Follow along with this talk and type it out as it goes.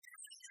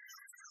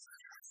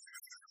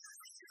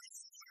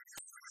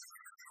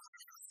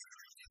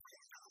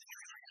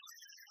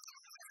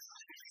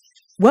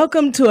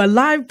Welcome to a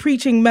live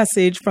preaching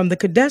message from the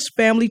Kadesh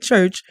Family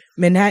Church,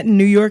 Manhattan,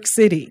 New York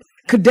City.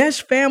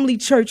 Kadesh Family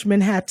Church,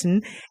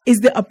 Manhattan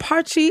is the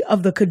eparchy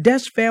of the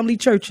Kadesh Family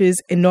Churches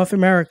in North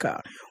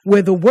America,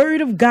 where the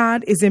Word of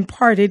God is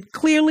imparted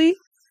clearly,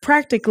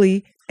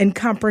 practically, and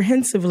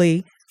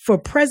comprehensively for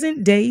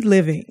present-day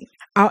living.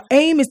 Our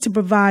aim is to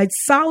provide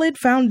solid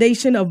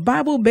foundation of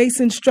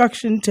Bible-based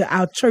instruction to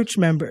our church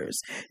members,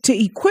 to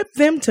equip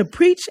them to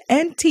preach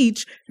and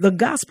teach the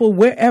gospel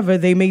wherever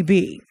they may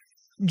be.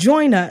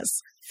 Join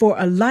us for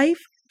a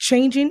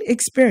life-changing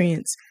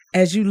experience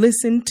as you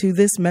listen to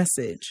this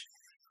message.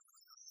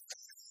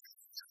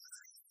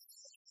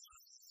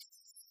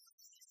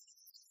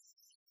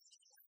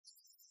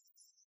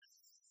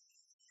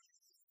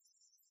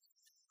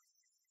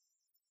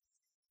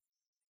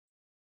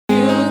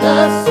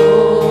 The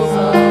souls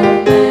of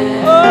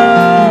men.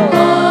 Oh,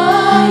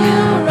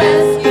 you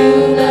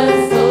rescue the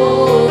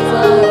souls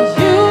of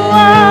You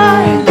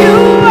are the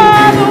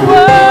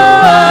Word.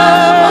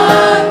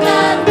 one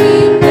that we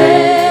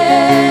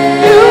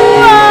pray. You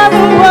are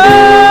the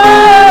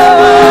Word.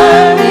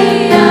 We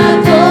are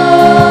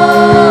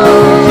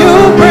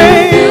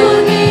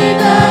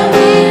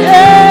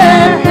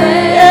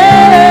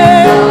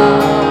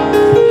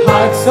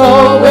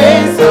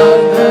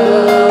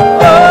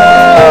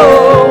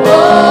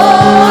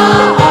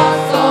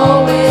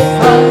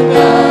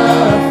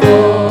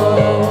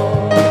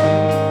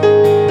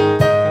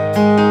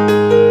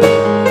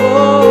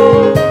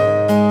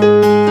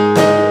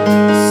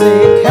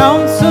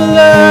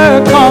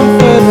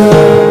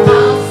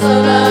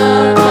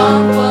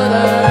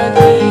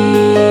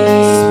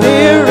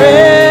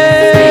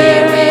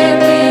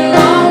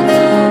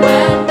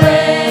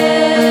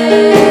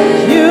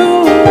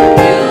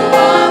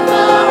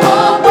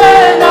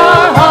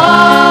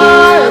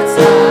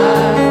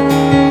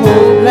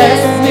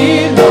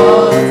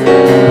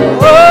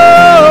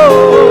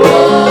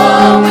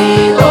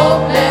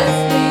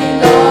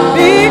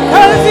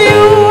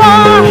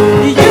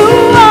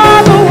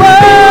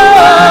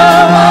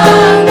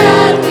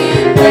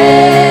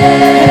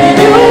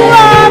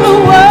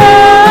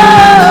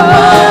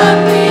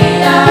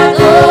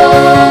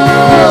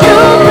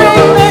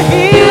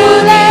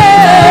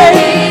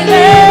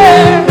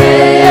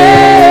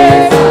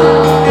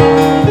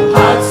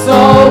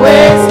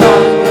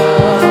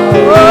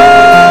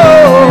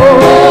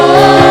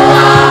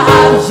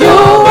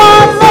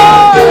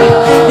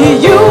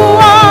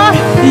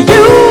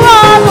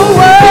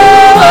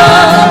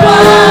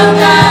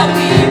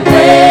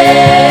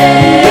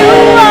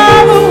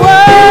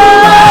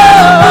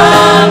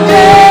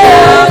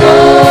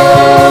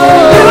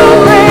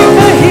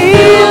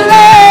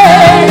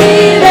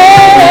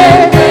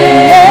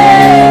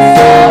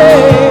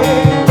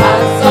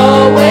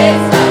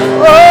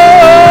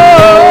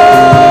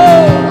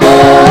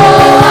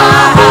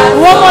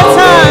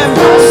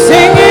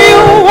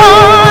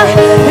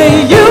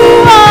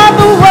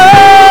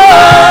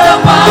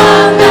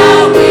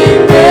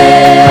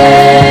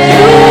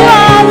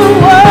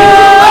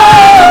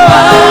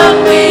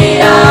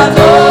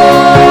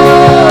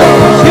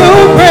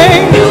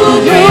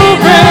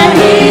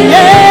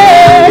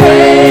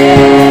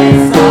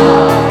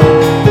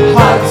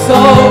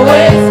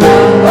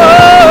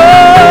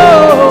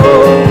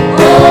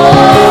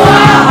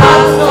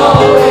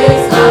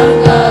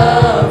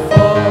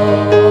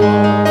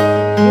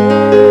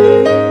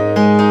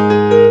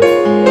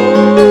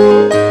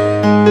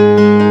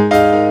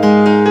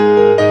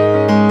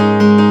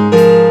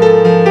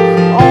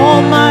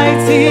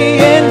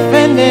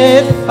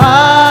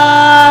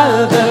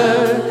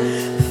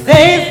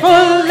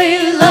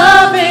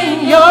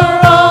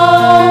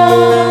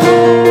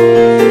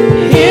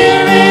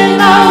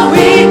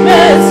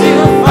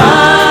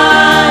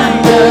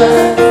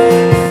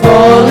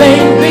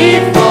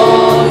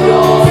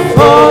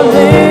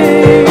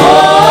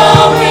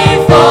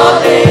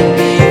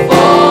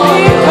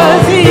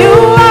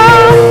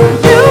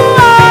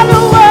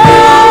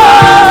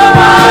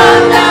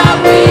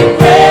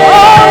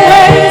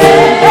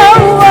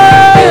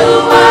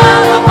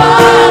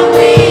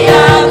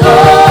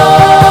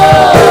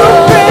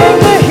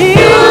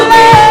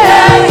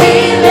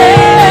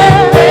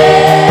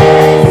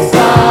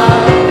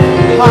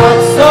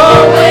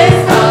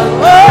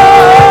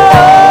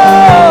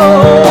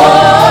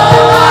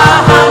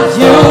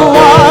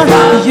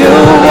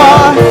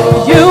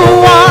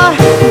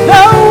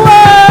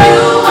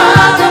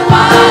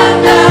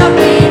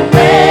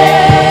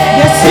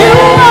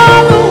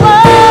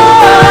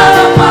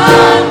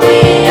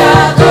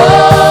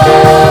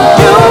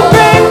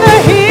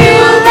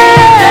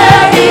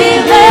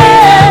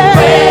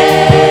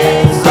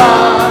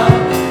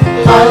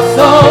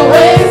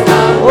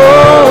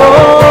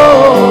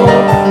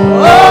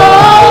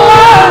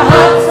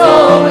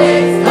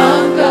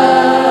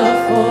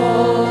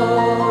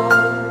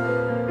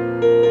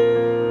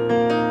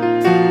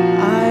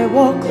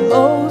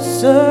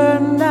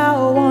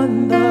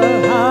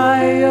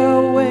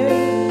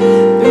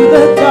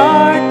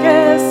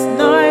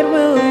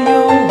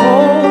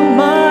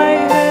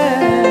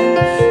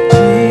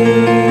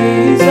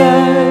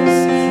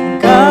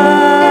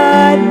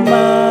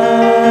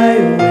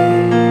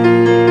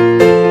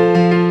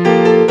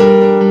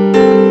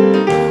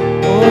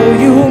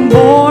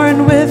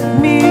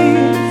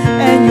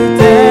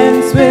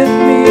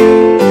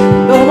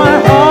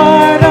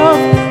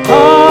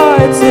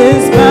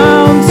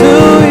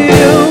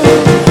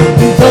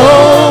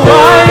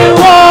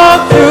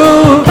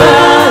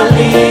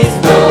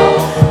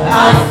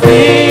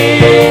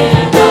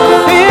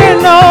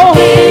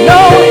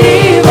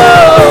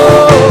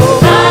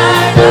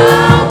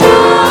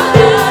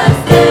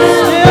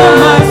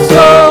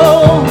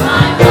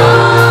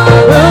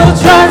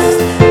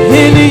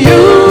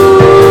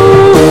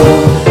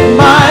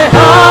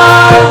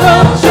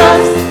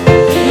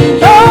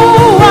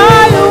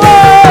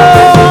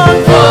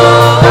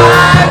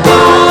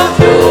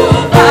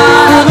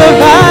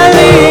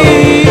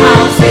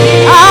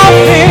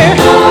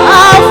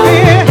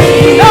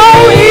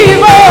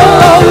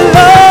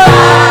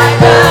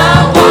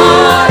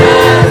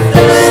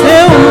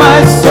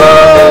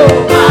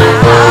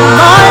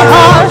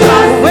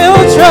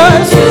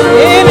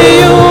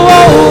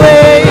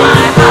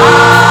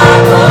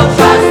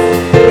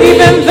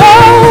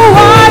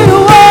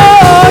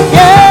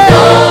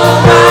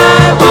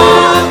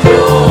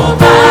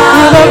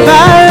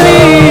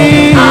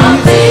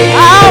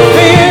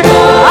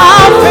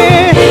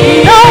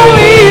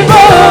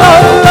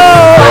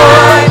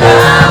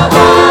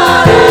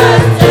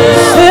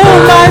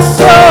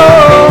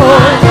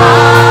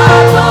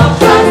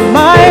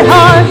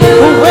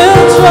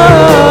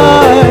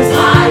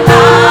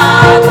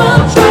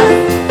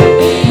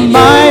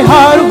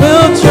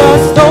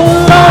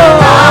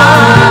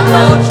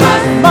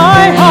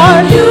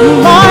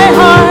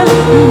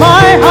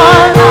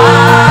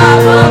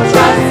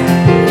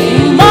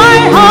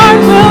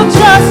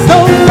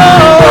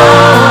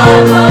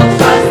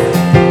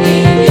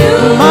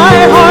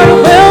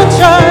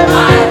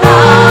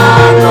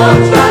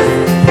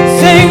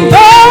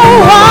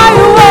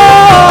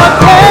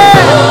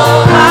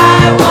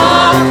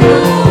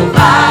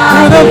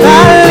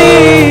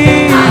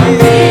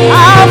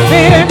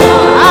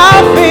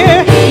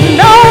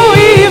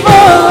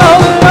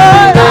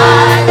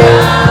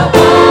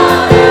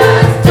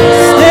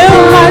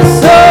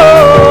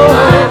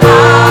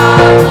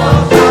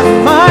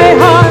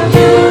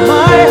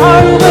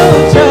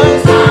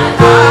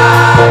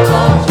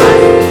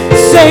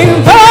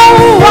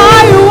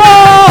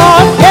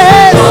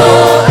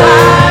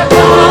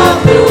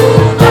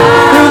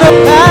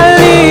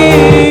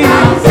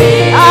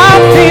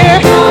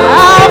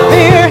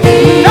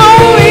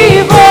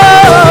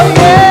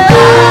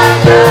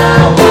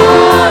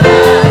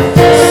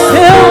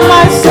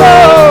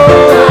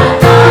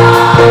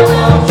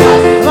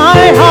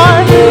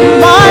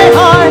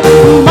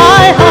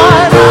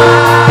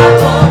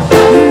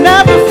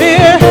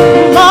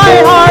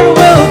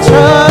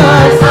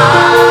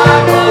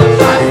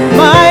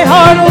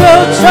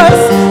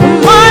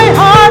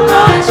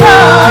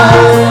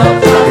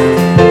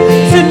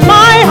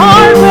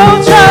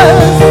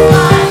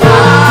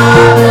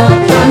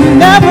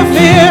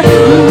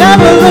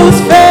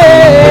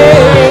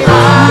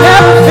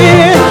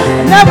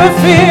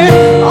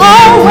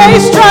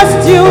always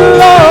trust you,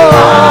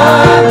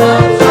 Lord.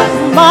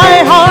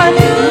 My heart,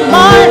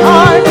 my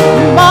heart,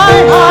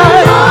 my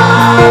heart.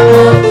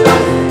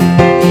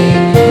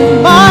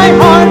 My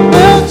heart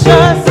will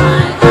trust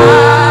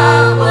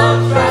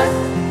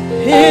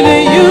in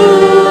you.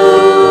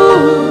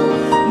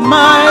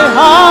 My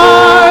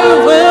heart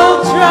will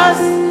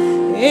trust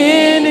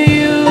in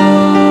you.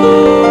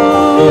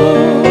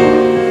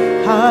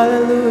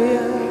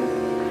 Hallelujah.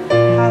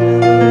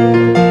 Hallelujah.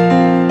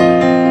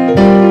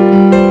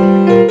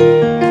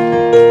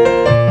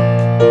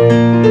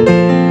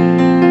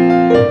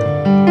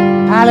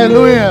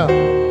 Hallelujah.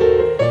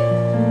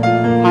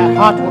 My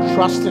heart will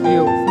trust in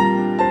you.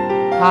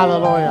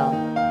 Hallelujah.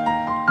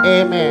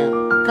 Amen.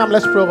 Come,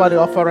 let's pray over the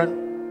offering.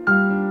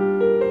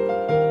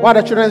 Why are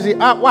the children here?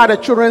 Why are the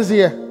children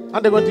here?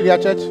 Aren't they going to their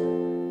church?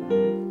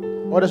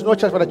 Or there's no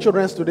church for the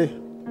children today?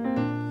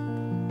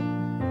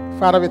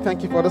 Father, we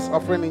thank you for this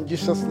offering in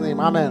Jesus' name.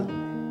 Amen.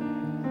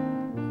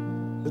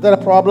 Is there a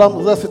problem?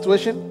 Is there a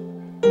situation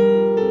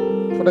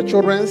for the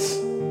children's?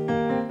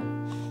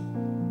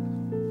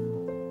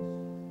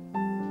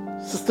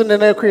 Sister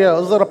Nene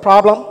Kriya, is there a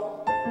problem?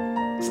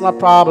 It's not a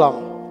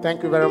problem.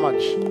 Thank you very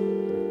much.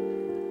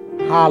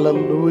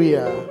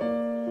 Hallelujah.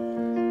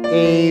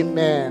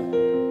 Amen.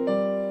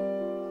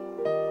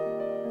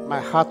 My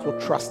heart will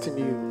trust in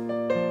you.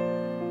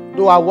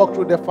 Though I walk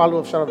through the valley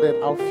of shadow of death,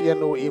 I'll fear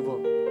no evil.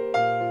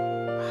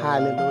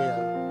 Hallelujah.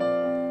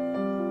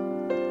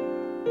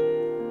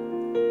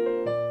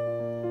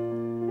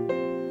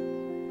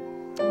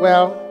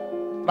 Well,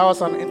 that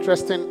was an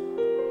interesting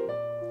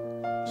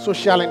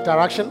social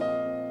interaction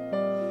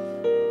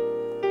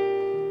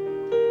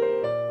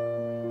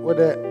with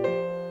the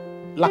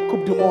La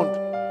Coupe du Monde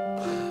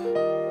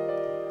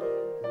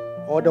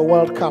or the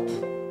World Cup.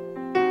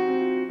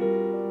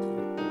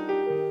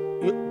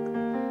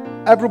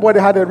 Everybody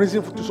had a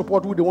reason to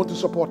support who they want to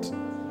support.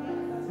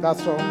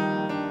 That's all.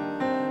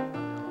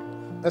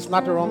 There's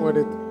nothing wrong with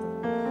it.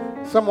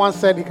 Someone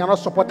said he cannot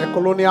support a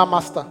colonial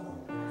master.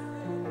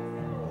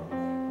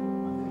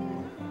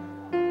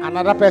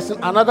 Another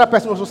person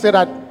also said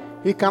that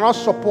he cannot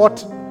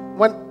support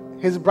when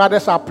his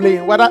brothers are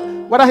playing.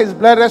 Whether his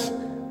brothers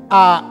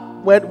are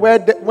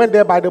when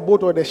they're by the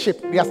boat or the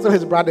ship, they are still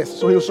his brothers,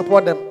 so he will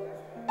support them.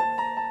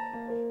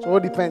 So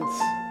it depends.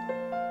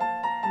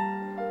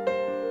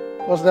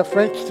 Because the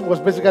French team was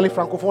basically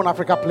Francophone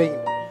Africa playing.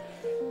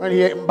 When you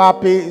hear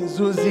Mbappe,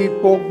 Nzunzi,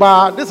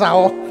 Pogba, these are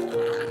all.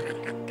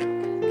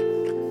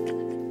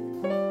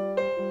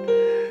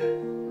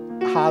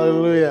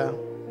 Hallelujah.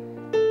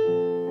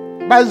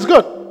 But it's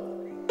good.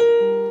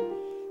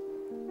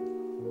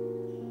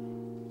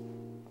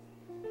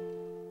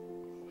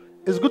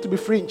 It's good to be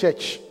free in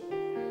church.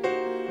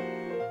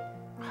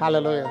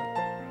 Hallelujah.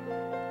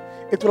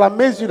 It will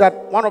amaze you that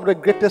one of the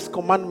greatest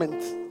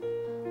commandments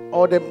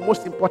or the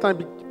most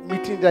important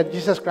meeting that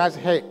Jesus Christ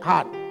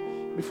had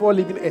before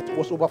leaving earth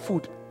was over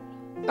food.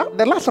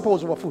 The Last Supper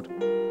was over food.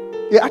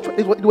 They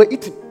were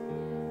eating.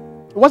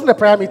 It wasn't a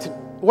prayer meeting.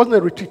 It wasn't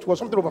a retreat. It was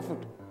something over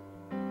food.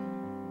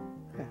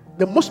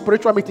 The most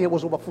spiritual meeting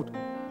was over food.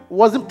 It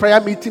wasn't prayer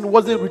meeting. It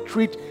wasn't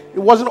retreat. It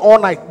wasn't all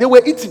night. They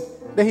were eating.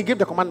 Then he gave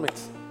the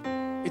commandments.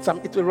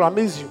 It will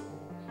amaze you.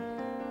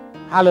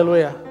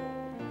 Hallelujah.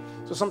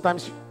 So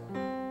sometimes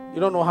you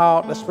don't know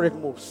how the Spirit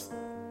moves.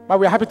 But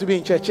we're happy to be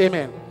in church.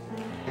 Amen.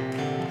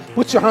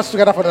 Put your hands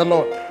together for the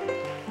Lord.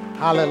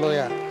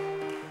 Hallelujah.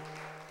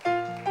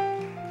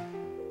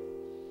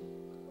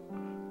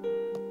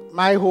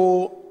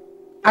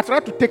 I try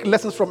to take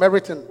lessons from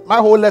everything. My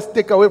whole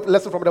takeaway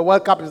lesson from the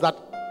World Cup is that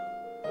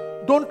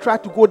don't try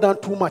to go down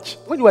too much.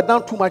 When you are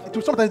down too much,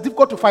 it's sometimes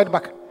difficult to fight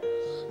back.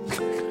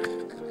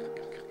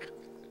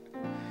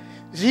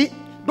 See,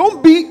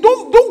 don't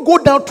go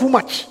down too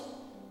much.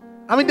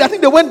 I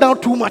think they went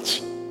down too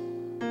much.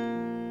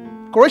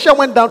 Croatia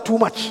went down too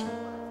much.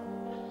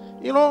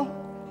 It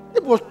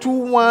was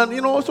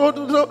 2-1,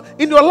 so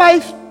in your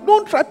life,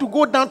 don't try to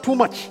go down too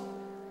much.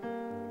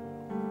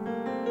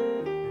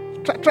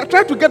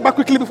 Try to get back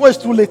quickly before it's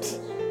too late.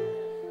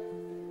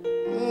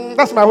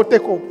 That's my whole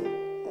take home.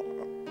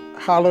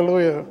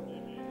 Hallelujah.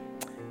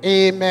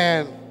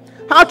 Amen.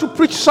 How to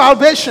preach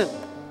salvation.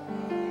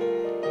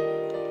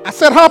 I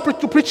said how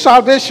to preach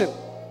salvation.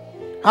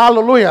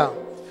 Hallelujah.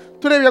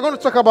 Today we are going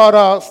to talk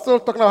about, still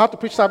talking about how to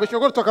preach salvation. We're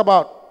going to talk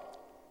about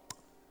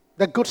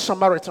the Good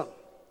Samaritan.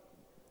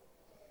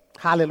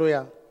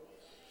 Hallelujah.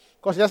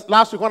 Because just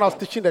last week when I was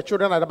teaching the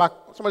children at the back,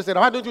 somebody said,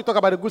 why don't you talk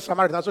about the Good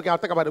Samaritan? I said, okay, I'll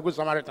talk about the Good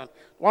Samaritan.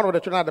 One of the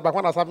children at the back,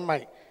 when I was having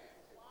my,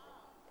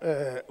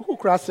 who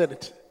Christ said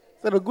it?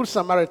 Said the Good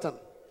Samaritan.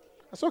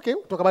 I said, okay,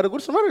 we'll talk about the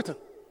Good Samaritan.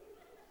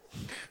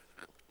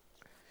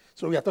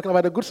 So we are talking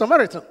about the Good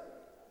Samaritan.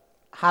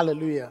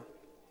 Hallelujah.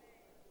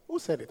 Who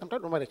said it? I'm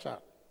trying to remember the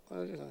child.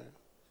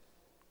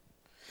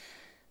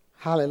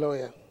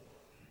 Hallelujah.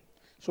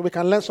 So we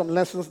can learn some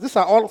lessons. These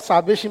are all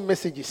salvation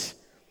messages.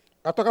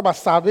 I talk about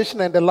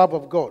salvation and the love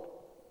of God.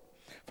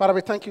 Father,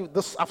 we thank you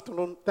this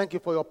afternoon. Thank you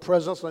for your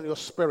presence and your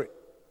spirit.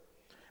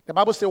 The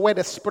Bible says where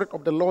the Spirit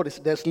of the Lord is,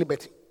 there's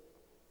liberty.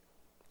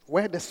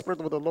 Where the Spirit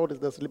of the Lord is,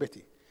 there's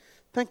liberty.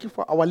 Thank you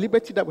for our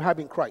liberty that we have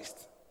in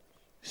Christ.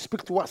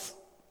 Speak to us.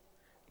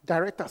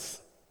 Direct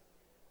us.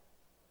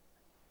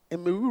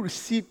 And may we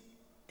receive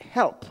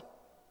help,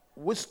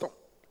 wisdom,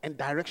 and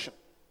direction.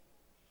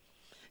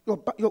 Your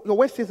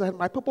word says that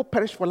my people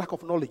perish for lack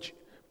of knowledge.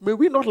 May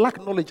we not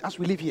lack knowledge as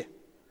we live here,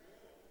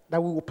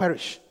 that we will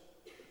perish.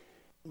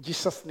 In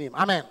Jesus' name,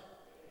 amen.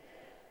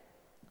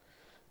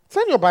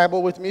 Turn your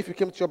Bible with me. If you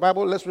came to your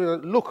Bible, let's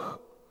read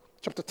Luke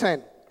chapter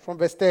 10 from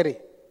verse 30.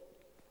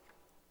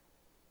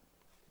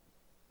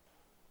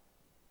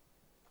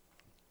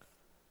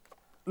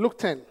 Luke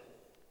 10.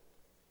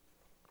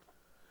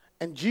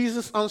 And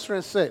Jesus answered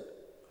and said,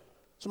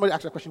 somebody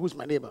asked a question, who's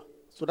my neighbor?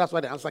 So that's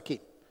why the answer came.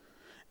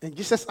 And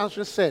Jesus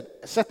answered and said,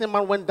 a certain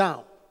man went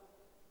down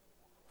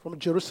from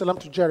Jerusalem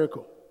to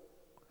Jericho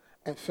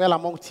and fell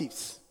among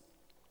thieves,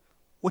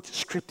 which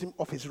stripped him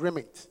of his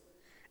raiment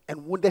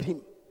and wounded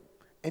him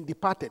and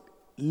departed,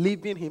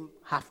 leaving him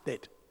half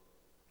dead.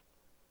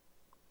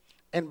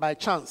 And by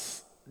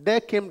chance, there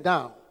came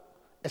down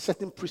a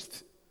certain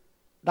priest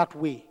that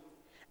way,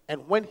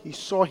 and when he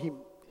saw him,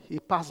 he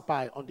passed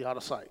by on the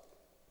other side.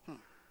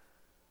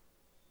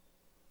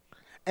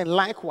 And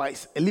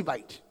likewise, a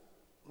Levite,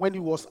 when he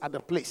was at the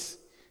place,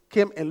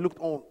 came and looked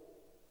on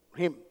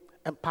him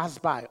and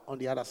passed by on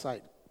the other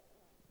side.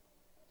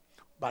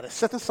 But a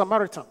certain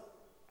Samaritan,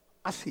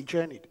 as he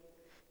journeyed,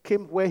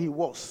 came where he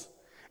was,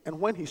 and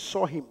when he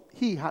saw him,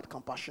 he had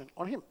compassion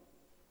on him,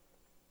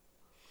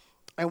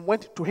 and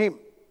went to him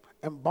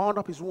and bound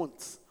up his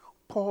wounds,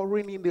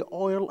 pouring in the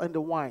oil and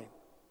the wine,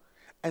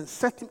 and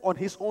set him on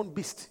his own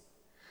beast,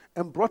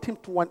 and brought him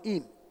to an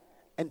inn,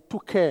 and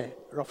took care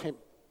of him.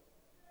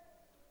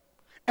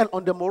 And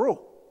on the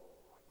morrow,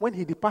 when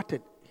he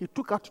departed, he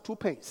took out 2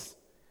 pence,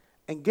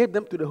 and gave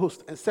them to the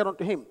host, and said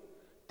unto him,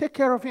 take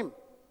care of him,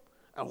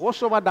 and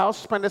whatsoever thou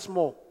spendest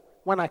more,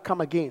 when I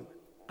come again,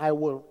 I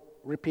will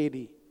repay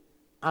thee.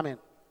 Amen.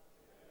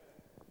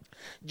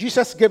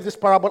 Jesus gave this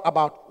parable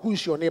about who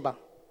is your neighbor,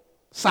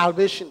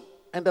 salvation,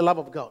 and the love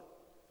of God.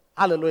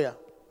 Hallelujah.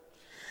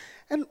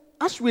 And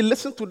as we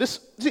listen to this,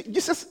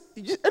 Jesus,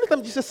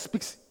 anytime Jesus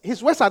speaks,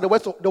 his words are the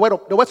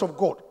words of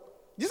God.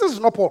 Jesus is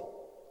not Paul.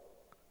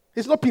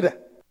 He's not Peter.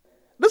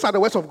 These are the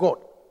words of God.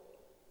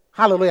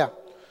 Hallelujah.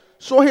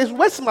 So his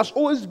words must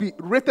always be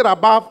rated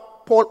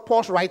above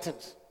Paul's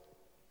writings.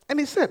 And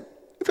he said,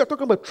 if you're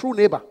talking about true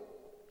neighbor,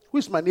 who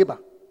is my neighbor?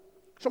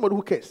 Somebody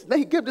who cares. Then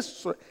he gave this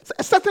story.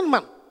 A certain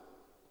man.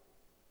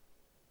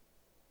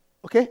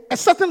 Okay? A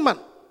certain man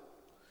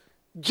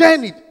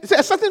journeyed. He said,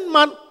 a certain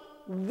man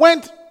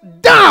went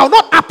down,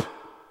 not up.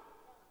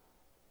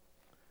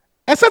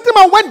 A certain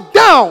man went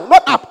down,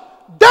 not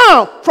up.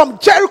 Down from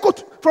Jericho,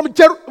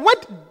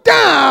 went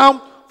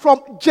down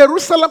from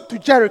Jerusalem to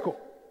Jericho.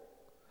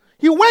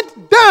 He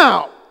went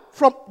down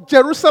from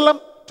Jerusalem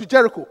to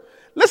Jericho.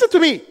 Listen to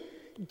me.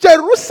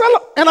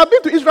 Jerusalem, and I've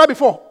been to Israel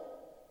before.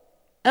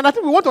 And I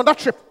think we went on that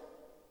trip.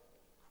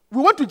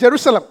 We went to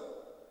Jerusalem.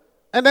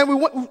 And then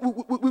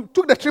we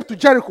took the trip to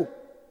Jericho.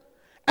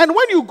 And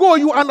when you go,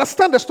 you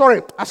understand the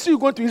story. I see you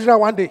going to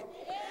Israel one day.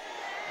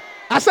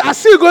 I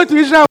see you going to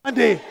Israel one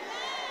day.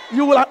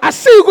 I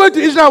see you going to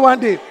Israel one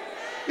day.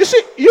 You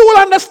see, you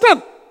will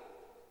understand.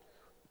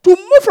 To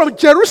move from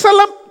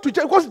Jerusalem to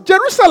Jericho, because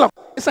Jerusalem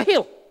is a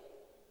hill.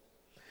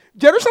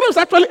 Jerusalem is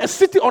actually a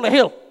city on a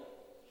hill.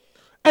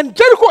 And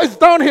Jericho is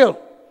downhill.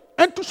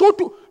 And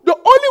the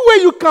only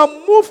way you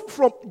can move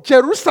from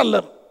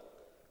Jerusalem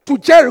to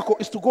Jericho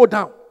is to go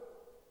down.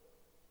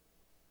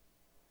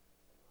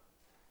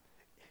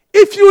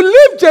 If you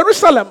leave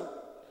Jerusalem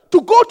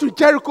to go to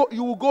Jericho,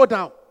 you will go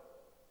down.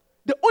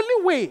 The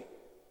only way.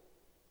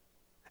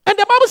 And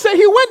the Bible says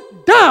he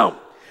went down.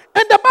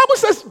 And the Bible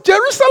says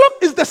Jerusalem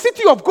is the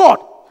city of God,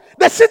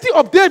 the city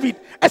of David,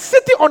 a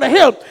city on a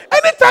hill.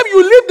 Anytime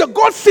you leave the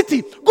God's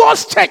city,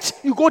 God's church,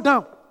 you go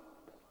down.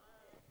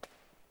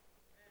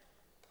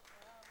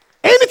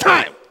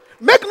 Anytime.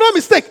 Make no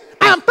mistake.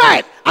 I am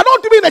tired. I don't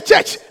want to be in the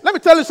church. Let me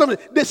tell you something.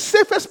 The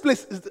safest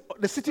place is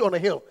the city on a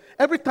hill.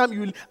 Every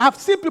time I've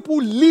seen people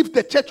leave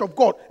the church of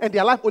God and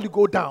their life only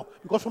go down.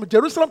 Because from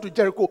Jerusalem to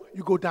Jericho,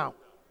 you go down.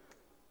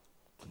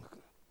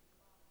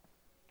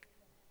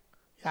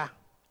 Yeah.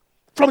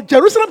 From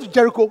Jerusalem to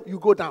Jericho, you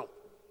go down.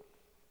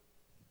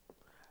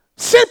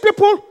 See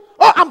people,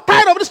 oh, I'm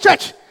tired of this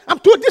church.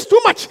 This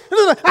too much.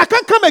 I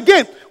can't come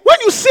again. When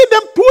you see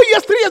them 2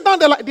 years, 3 years down,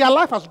 their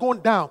life has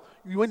gone down.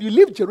 When you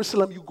leave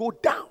Jerusalem, you go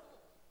down.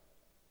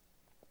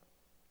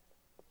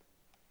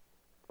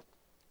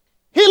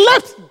 He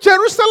left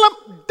Jerusalem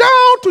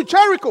down to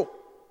Jericho.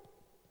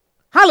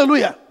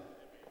 Hallelujah.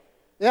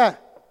 Yeah.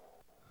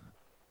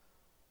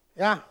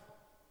 Yeah.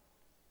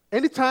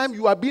 Anytime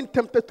you are being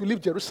tempted to leave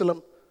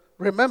Jerusalem,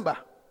 remember,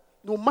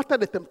 no matter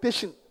the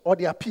temptation or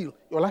the appeal,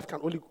 your life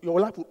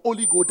will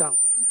only go down.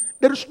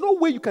 There is no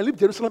way you can leave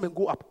Jerusalem and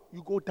go up.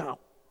 You go down.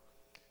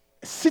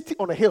 A city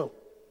on a hill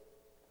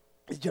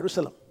is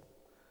Jerusalem.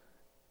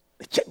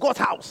 God's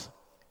house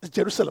is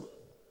Jerusalem.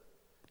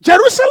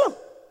 Jerusalem.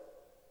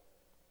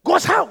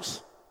 God's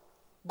house.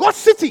 God's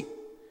city.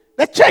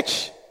 The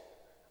church.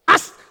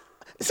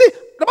 The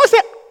Bible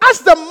says, as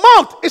the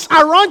mouth is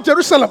around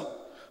Jerusalem,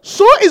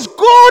 so is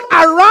God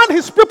around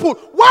his people.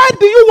 Why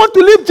do you want to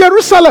leave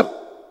Jerusalem?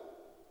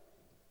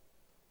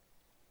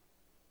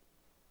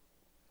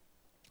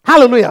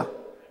 Hallelujah.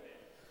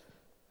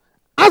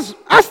 As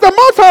the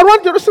mountains are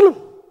around Jerusalem,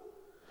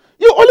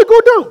 you only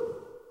go down.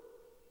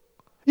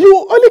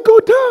 You only go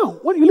down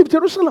when you leave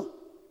Jerusalem.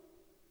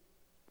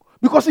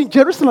 Because in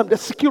Jerusalem,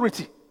 there's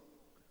security.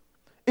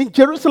 In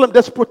Jerusalem,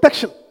 there's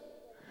protection.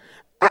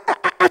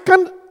 I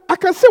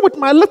can say with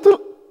my little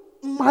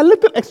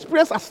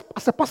experience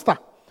as a pastor,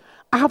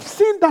 I have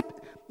seen that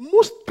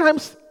most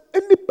times,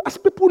 as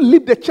people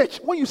leave the church,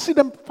 when you see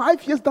them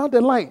 5 years down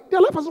the line, their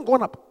life hasn't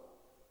gone up.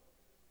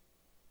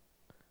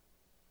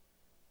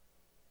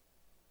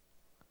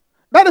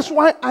 That is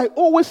why I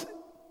always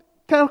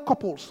tell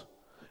couples,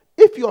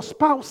 if your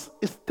spouse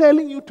is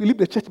telling you to leave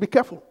the church, be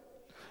careful.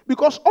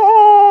 Because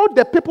all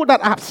the people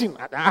that I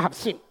have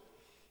seen,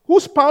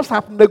 whose spouse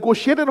have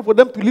negotiated for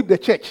them to leave the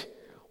church,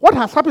 what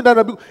has happened?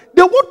 That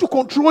they want to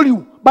control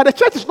you, but the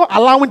church is not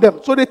allowing them.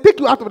 So they take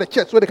you out of the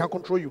church so they can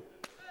control you.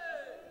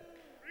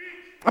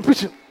 I'm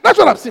preaching. That's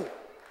what I've seen.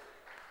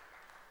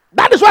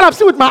 That is what I've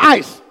seen with my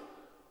eyes.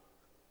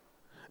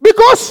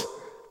 Because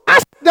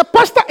as the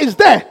pastor is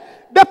there,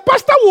 the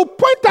pastor will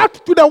point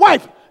out to the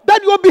wife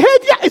that your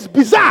behavior is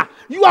bizarre.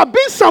 You are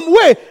being some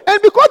way. And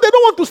because they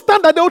don't want to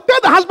stand there, they will tell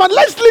the husband,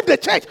 let's leave the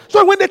church.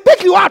 So when they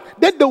take you out,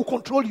 then they will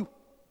control you.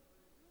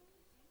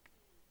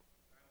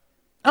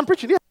 I'm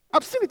preaching. Yeah,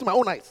 I've seen it with my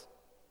own eyes.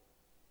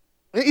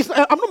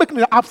 I'm not making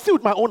it up. I've seen it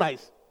with my own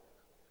eyes.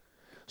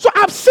 So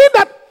I've seen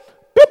that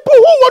people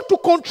who want to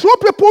control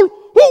people,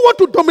 who want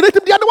to dominate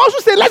them, they are the ones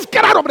who say, let's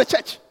get out of the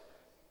church.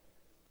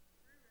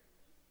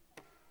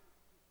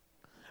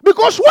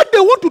 Because what they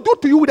want to do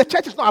to you, the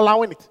church is not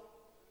allowing it.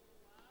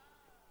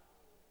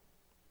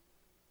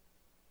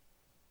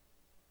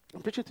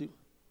 I'm preaching to you.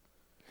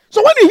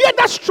 So when you hear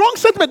that strong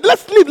sentiment,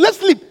 let's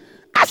leave.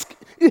 Ask,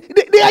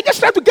 they are just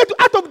trying to get you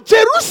out of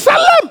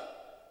Jerusalem.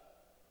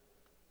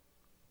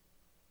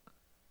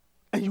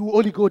 And you will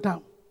only go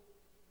down.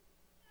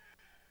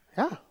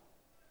 Yeah.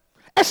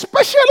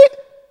 Especially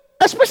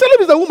if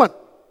it's a woman.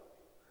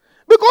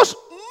 Because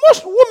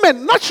most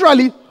women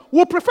naturally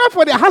will prefer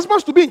for their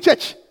husbands to be in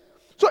church.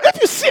 So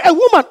if you see a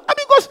woman,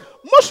 because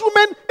most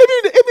women,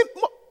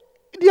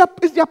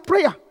 it's their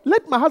prayer.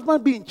 Let my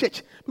husband be in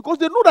church. Because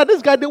they know that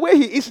this guy, the way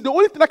he is, the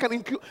only thing that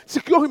can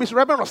secure him is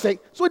Reverend Osei.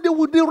 So they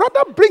would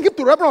rather bring him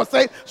to Reverend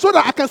Osei so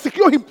that I can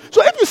secure him.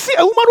 So if you see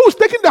a woman who is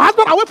taking the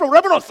husband away from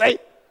Reverend Osei,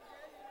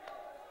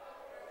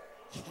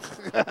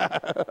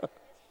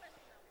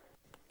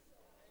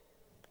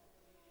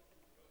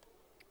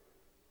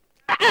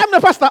 I am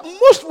the pastor.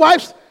 Most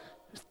wives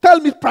tell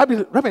me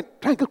privately, Reverend,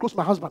 try and get close to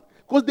my husband.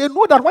 Because they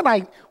know that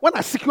when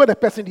I secure the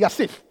person, they are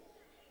safe.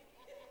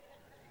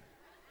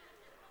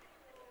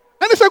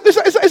 And it's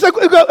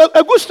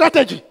a good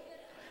strategy.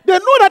 They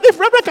know that if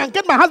Reverend can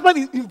get my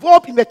husband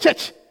involved in the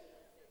church,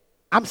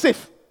 I'm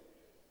safe.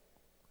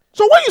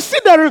 So when you see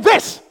the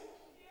reverse,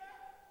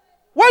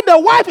 when the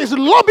wife is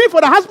lobbying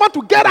for the husband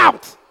to get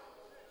out,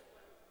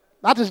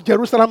 that is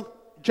Jerusalem,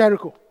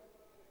 Jericho.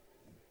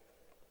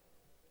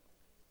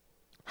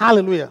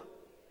 Hallelujah.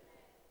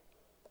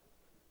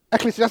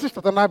 Ecclesiastes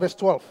chapter 9, verse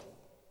 12.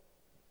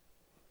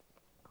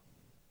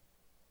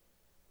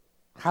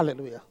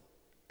 Hallelujah.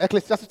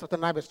 Ecclesiastes chapter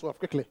 9, verse 12.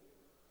 Quickly.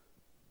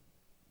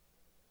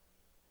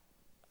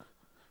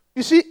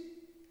 You see,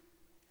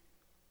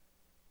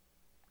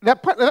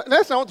 the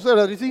next thing I want to say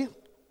that, you see,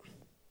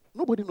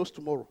 nobody knows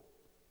tomorrow.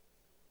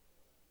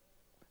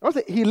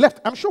 He left.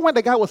 I'm sure when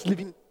the guy was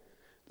leaving,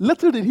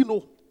 little did he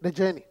know the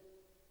journey.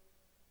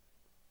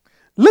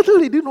 Little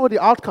did he know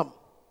the outcome.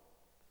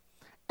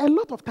 A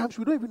lot of times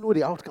we don't even know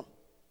the outcome.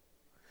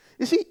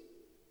 You see,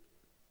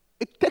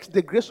 it takes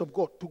the grace of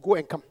God to go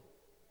and come.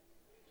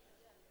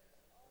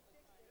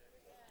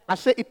 I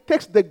say it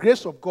takes the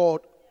grace of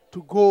God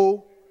to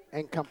go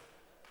and come.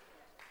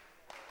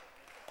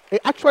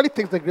 It actually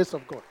takes the grace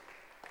of God.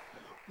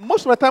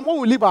 Most of the time when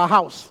we leave our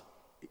house,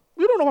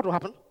 we don't know what will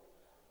happen.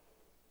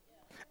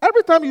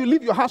 Every time you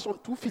leave your house on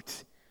 2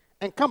 feet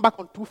and come back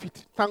on 2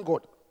 feet, thank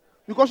God.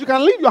 Because you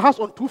can leave your house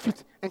on 2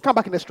 feet and come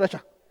back in a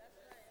stretcher.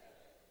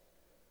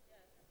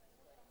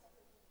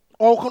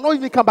 Or cannot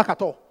even come back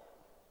at all.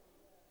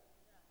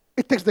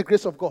 It takes the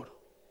grace of God.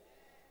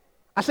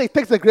 I say it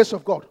takes the grace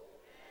of God.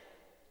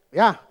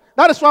 Yeah.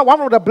 That is why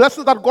one of the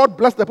blessings that God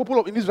blessed the people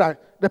of Israel,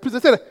 the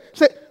priest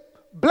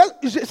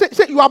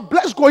said, you are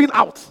blessed going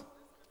out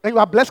and you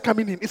are blessed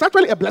coming in. It's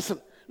actually a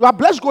blessing. You are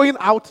blessed going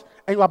out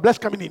and you are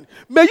blessed coming in.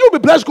 May you be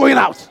blessed going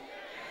out.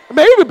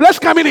 May you be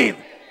blessed coming in.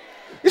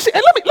 You see,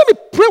 and let me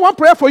pray one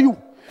prayer for you.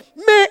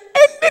 May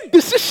any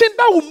decision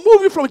that will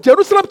move you from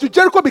Jerusalem to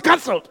Jericho be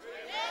cancelled.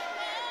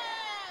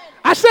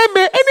 I said,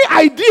 may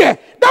any idea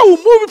that will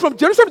move you from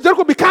Jerusalem to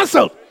Jericho be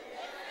cancelled.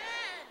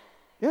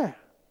 Yeah.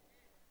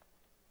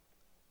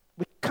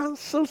 We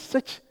cancel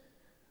such.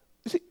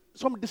 You see,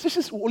 some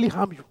decisions will only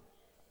harm you.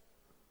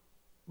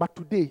 But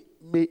today,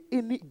 may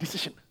any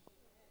decision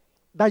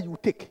that you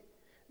take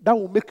that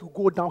will make you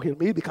go downhill,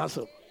 may it be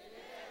cancelled.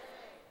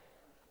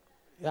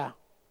 Yeah.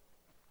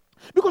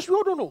 Because we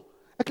all don't know.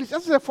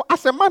 Ecclesiastes says, for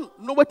as a man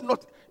knoweth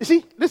not. You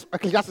see, this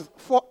Ecclesiastes,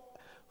 for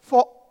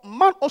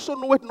man also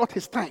knoweth not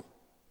his time.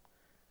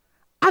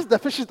 As the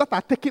fishes that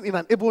are taken in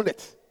an able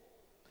net,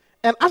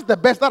 and as the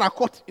birds that are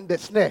caught in the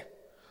snare,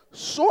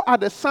 so are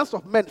the sons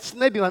of men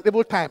snared in an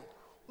able time.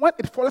 When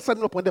it falls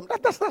suddenly upon them,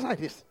 that's how it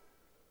is.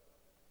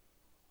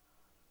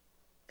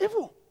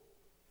 Evil.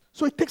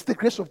 So it takes the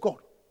grace of God.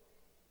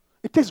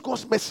 It takes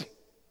God's mercy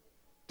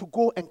to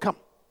go and come.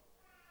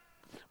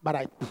 But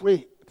I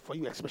pray for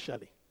you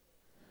especially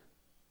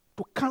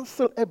to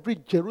cancel every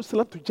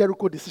Jerusalem to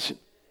Jericho decision.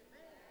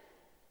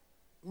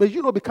 May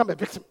you not become a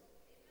victim.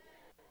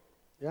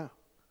 Yeah.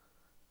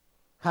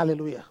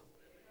 Hallelujah.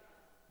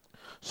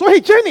 So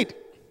he journeyed.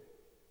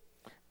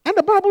 And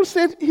the Bible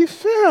said he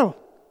fell.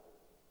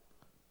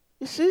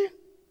 You see?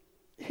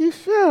 He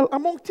fell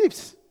among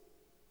thieves.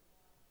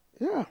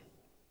 Yeah.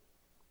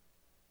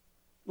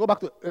 Go back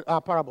to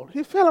our parable.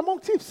 He fell among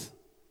thieves.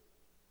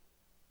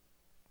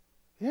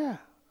 Yeah.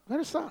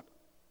 Very sad.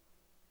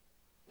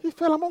 He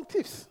fell among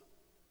thieves.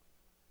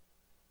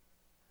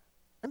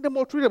 And the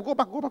more treated, go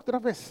back to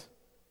that verse.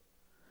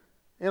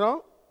 You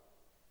know?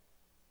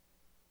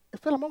 He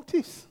fell among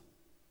thieves.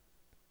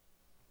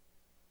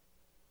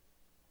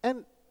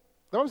 And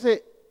there was a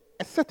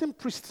certain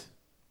priest.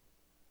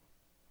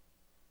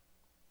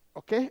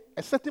 Okay?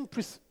 A certain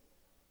priest,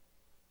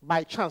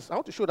 by chance. I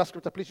want to show that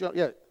scripture, please.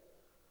 Yeah.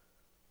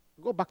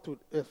 Go back to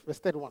verse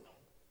 31.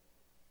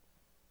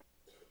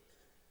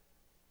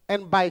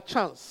 And by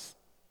chance,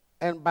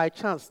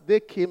 there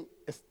came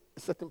a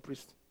certain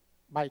priest.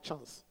 By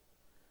chance.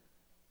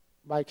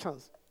 By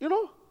chance. You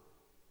know?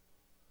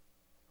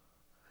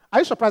 Are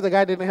you surprised the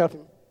guy didn't help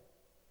him?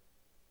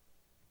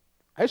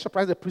 Are you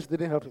surprised the priest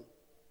didn't help him?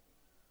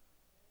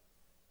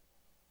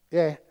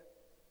 Yeah.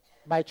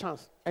 By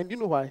chance. And you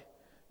know why?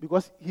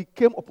 Because he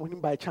came upon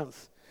him by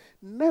chance.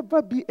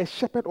 Never be a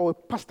shepherd or a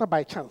pastor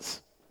by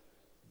chance.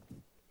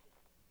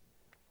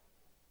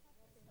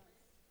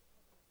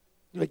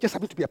 You just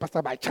happen to be a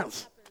pastor by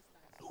chance.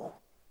 No.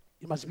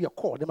 It must be a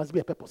call. There must be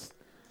a purpose.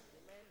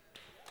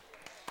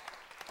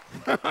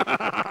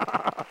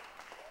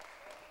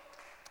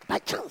 By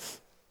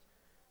chance.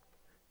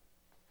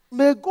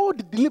 May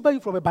God deliver you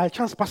from a by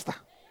chance pastor.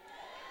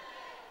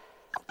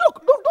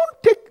 Look,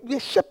 don't take the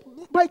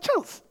shepherd by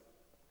chance.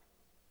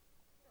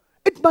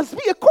 It must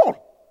be a call.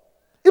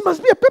 It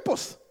must be a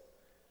purpose.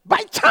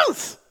 By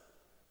chance.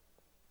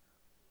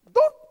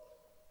 Don't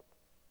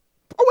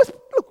always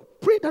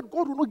pray that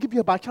God will not give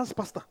you a by chance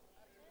pastor.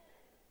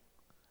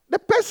 The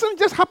person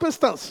just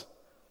happenstance.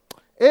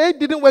 A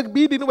didn't work,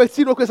 B didn't work,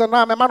 C no question,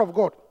 now I'm a man of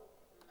God.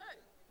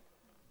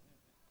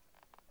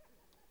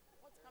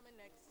 What's coming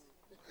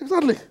next?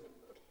 Exactly.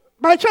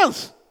 By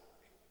chance.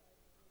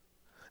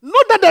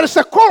 Not that there is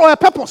a call or a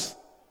purpose.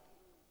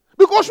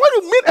 Because when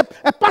you meet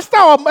a pastor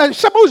or a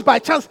shepherd who's by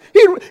chance,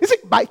 is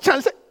it by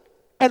chance?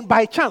 And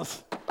by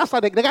chance. That's why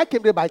the guy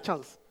came there by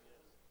chance.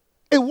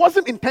 It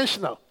wasn't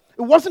intentional.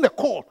 It wasn't a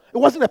call. It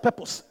wasn't a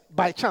purpose.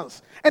 By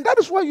chance. And that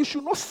is why you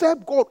should not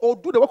serve God or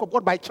do the work of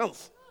God by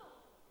chance.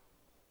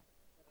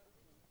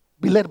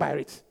 Be led by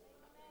it.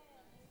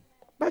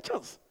 By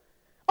chance.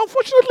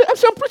 Unfortunately,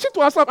 actually I'm preaching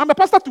to us. I'm a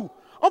pastor too.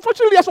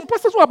 Unfortunately, there are some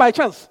pastors who are by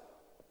chance.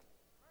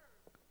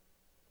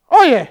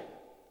 Oh yeah.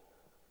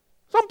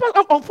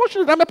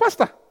 Unfortunately, I'm a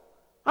pastor.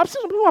 I've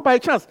seen some people who are by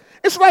chance.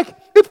 It's like,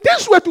 if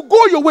things were to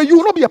go your way, you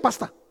will not be a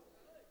pastor.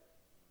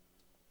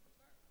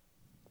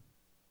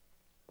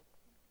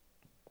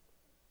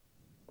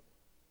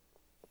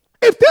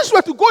 If things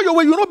were to go your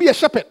way, you will not be a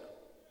shepherd.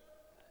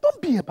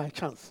 Don't be a by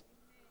chance.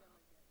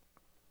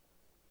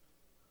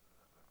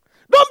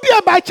 Don't be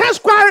a by chance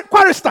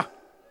chorister.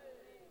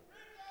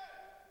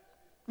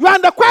 You are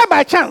in the choir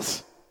by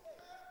chance.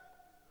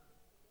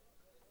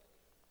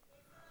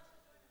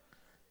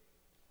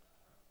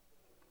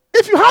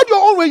 If you had your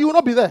own way, you will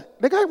not be there.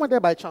 The guy went there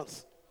by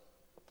chance.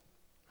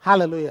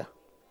 Hallelujah.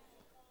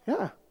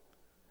 Yeah.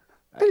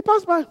 And he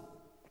passed by.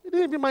 He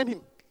didn't even mind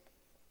him.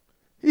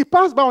 He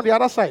passed by on the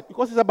other side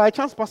because he's a by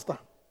chance pastor.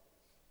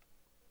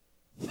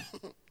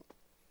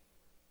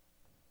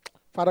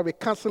 Father, we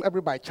cancel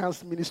every by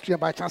chance ministry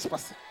and by chance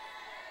pastor.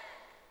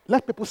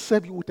 Let people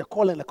serve you with a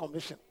call and a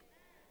commission.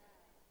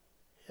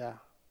 Yeah.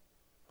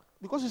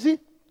 Because you see,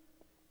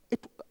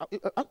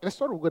 the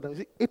story will go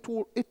down. It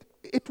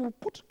will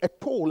put a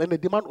toll and a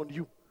demand on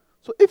you.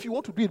 So if you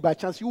want to do it by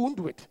chance, you won't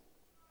do it.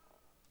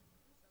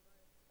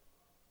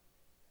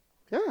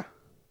 Yeah.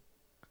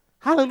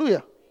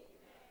 Hallelujah.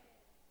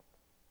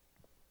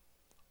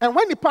 And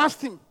when he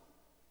passed him,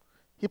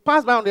 he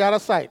passed by on the other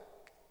side.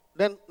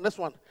 Then next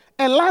one.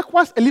 And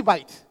likewise a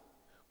Levite.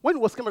 When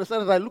he was coming to the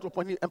center, I looked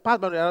upon him and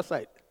passed by on the other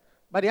side.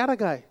 But the other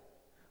guy,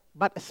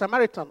 but a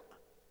Samaritan,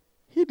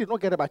 he did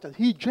not get it by chance.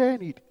 He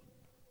journeyed.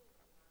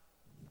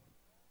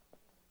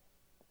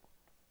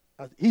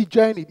 He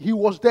journeyed. He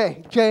was there.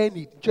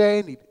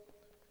 Journeyed.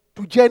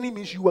 To journey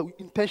means you were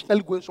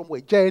intentionally going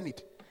somewhere.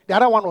 Journeyed. The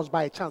other one was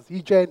by chance.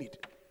 He journeyed.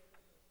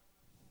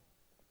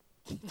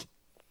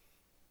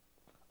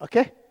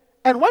 Okay?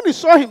 And when he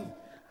saw him,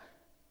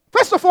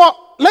 first of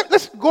all,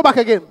 let's go back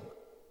again.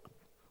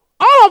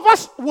 All of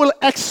us will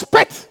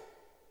expect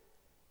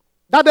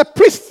that the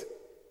priest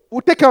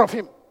will take care of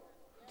him,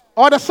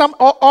 or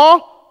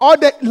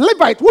the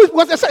Levite. Who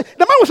was the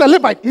man was a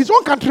Levite, his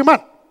own countryman.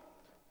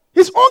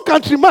 His own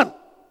countryman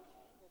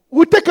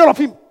will take care of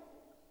him.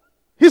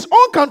 His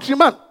own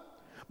countryman,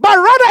 but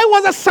rather it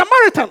was a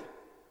Samaritan,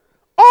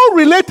 all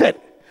related.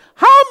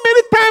 How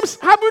many times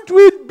haven't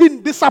we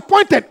been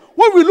disappointed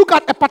when we look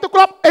at a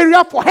particular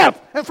area for help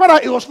and find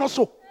out it was not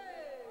so?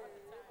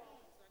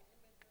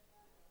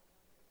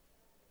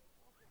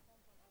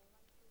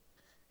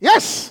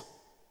 Yes.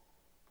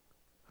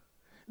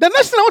 The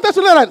next thing I want us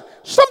to learn is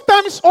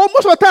sometimes, or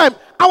most of the time,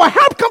 our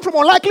help comes from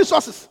unlikely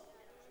sources.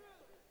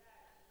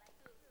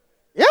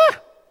 Yeah.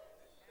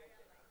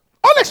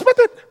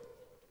 Unexpected.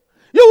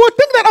 You would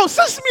think that,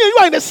 since me and you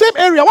are in the same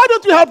area, why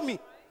don't you help me?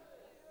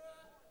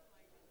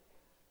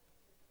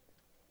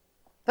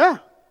 Yeah.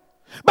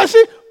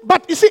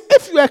 But you see,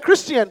 if you are a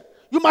Christian,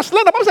 you must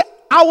learn. The Bible says,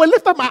 I will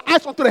lift up my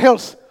eyes unto the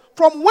hills.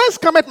 From whence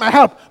cometh my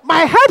help? My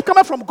help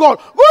cometh from God.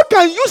 God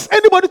can use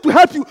anybody to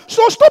help you.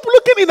 So stop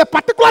looking in a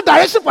particular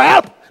direction for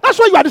help. That's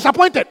why you are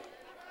disappointed.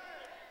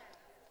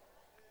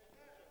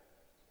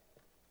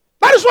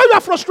 That is why you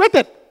are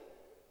frustrated.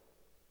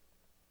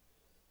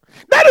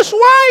 That is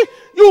why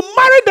you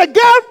married the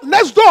girl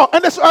next door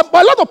and there's a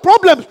lot of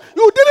problems.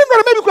 You didn't know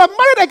that maybe you could have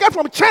married a girl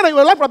from China and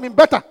your life would have been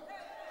better.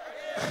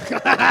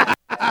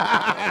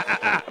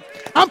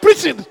 I'm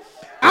preaching.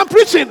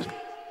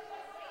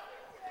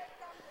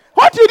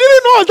 What you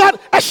didn't know is that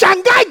a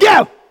Shanghai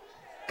girl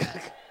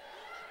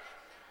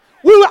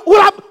will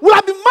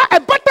have been a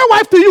better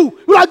wife to you.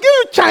 Will have given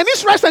you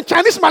Chinese rice and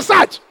Chinese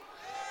massage.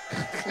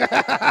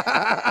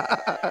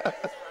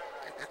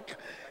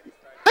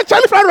 And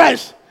Chinese fried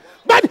rice.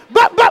 But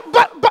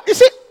you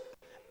see,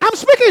 I'm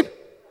speaking.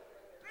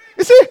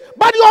 You see,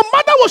 but your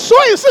mother was so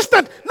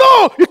insistent.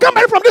 No, you can't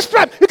marry from this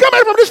tribe. You can't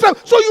marry from this tribe.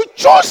 So you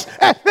chose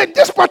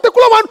this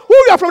particular one who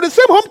you are from the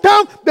same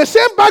hometown, the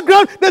same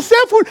background, the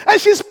same food,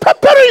 and she's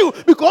preparing you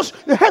because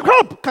the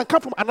help can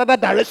come from another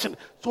direction.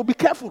 So be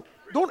careful.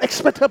 Don't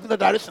expect help in the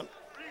direction.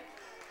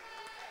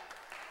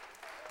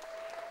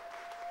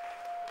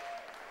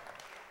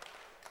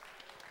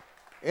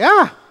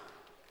 Yeah.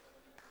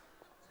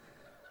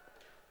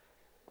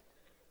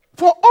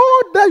 For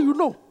all that you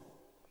know,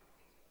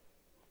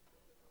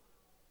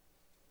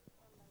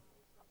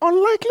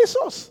 unlikely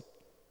source.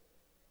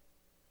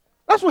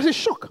 That's what is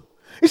shock.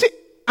 You see,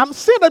 I'm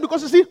saying that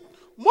because you see,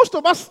 most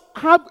of us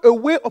have a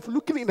way of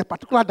looking in a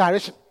particular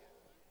direction.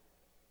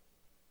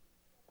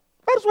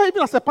 That's why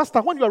even as a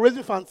pastor, when you are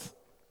raising funds,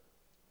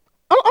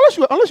 unless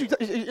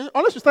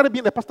you started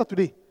being a pastor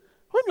today,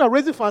 when you are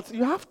raising funds,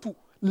 you have to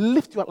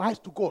lift your eyes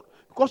to God.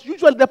 Because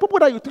usually the people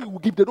that you think will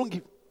give, they don't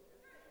give.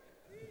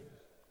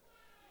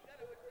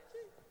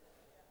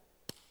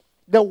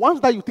 The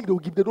ones that you think they will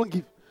give, they don't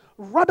give.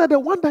 Rather, the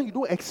one that you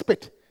don't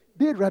expect,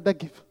 they rather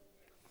give.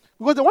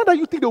 Because the one that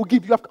you think they will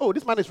give, you have,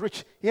 this man is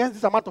rich. He has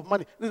this amount of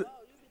money.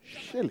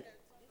 Surely.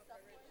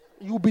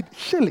 You'll be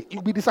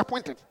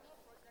disappointed.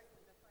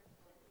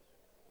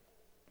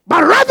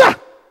 But rather,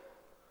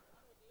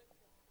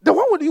 the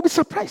one you'll be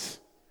surprised.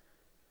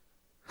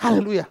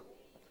 Hallelujah.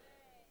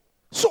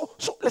 So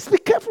let's be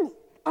careful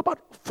about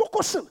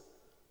focusing.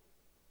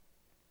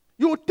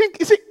 You would think,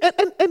 you see,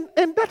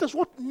 and that is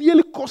what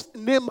nearly cost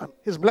Naaman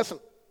his blessing.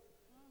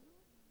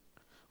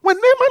 When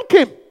Naaman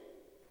came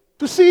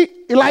to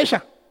see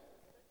Elisha,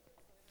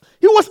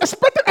 he was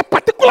expecting a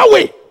particular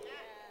way.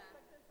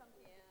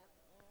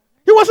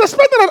 He was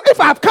expecting that if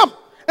I have come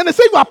and they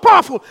say you are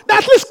powerful,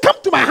 that at least come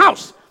to my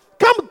house.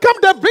 Come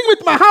there, bring me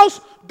to my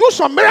house, do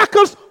some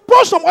miracles,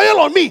 pour some oil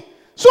on me.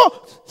 So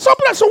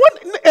when I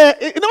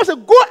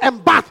said, go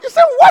and bath, he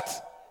said,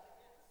 what?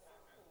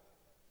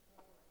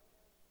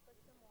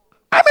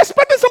 I'm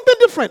expecting something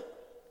different.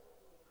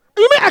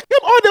 You mean I came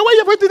all the way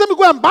here to let me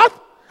go and bath?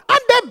 And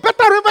there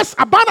better rivers,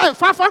 Abana and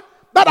Fafa,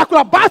 that I could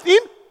have bathed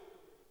in?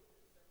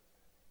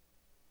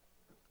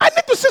 I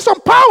need to see some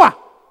power.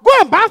 Go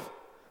and bath.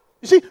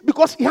 You see,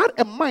 because he had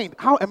a mind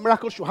how a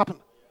miracle should happen.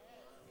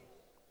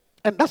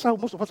 And that's how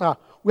most of us are.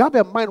 We have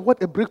a mind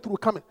what a breakthrough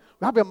coming.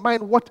 We have a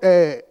mind what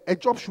a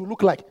job should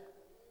look like.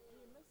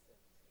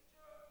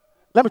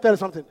 Let me tell you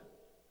something.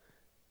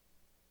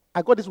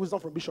 I got this wisdom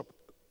from Bishop.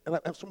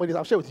 And somebody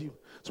I'll share with you.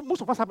 So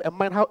most of us have a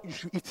mind how you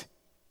should eat.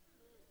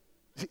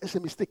 It's a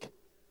mistake.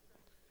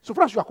 So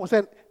far as you are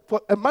concerned,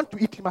 for a man to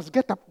eat, he must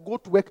get up, go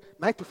to work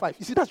 9 to 5.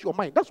 You see, that's your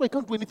mind. That's why you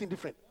can't do anything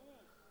different.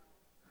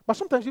 But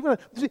sometimes you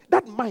see,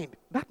 that mind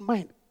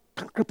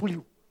can cripple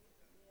you.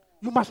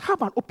 You must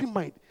have an open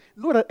mind.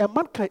 Know that a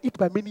man can eat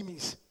by many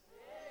means.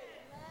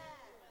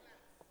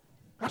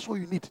 That's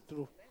what you need to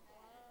know.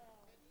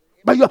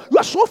 But you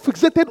are so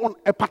fixated on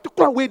a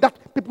particular way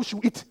that people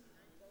should eat.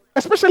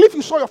 Especially if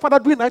you saw your father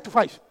doing 9 to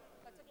 5.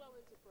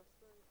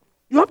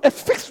 You have a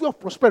fixed way of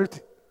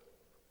prosperity.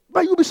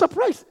 But you'll be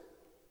surprised.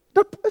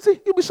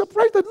 You'll be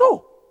surprised that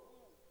no.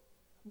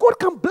 God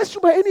can bless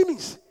you by any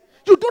means.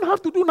 You don't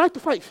have to do 9 to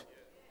 5.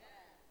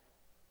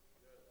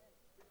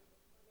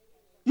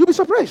 You'll be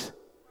surprised.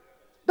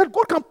 that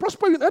God can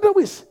prosper you in other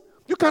ways.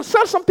 You can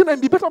sell something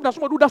and be better than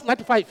someone who does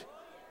 95.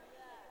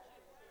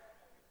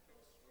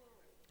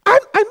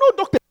 I know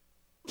doctors.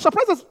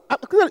 Surprises.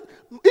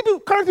 Even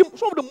currently,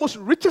 some of the most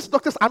richest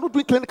doctors are not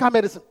doing clinical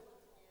medicine.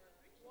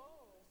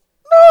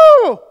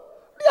 No.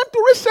 They are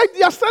to research.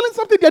 They are selling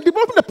something. They are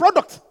developing a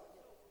product.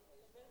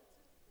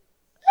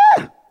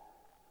 Yeah.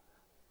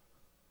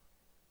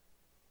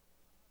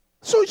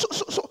 So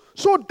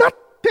that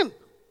thing.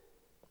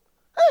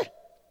 Hey.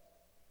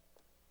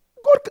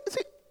 God,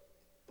 see,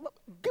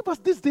 give us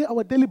this day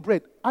our daily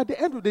bread. At the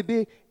end of the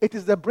day, it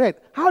is the bread.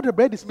 How the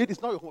bread is made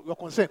is not your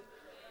concern.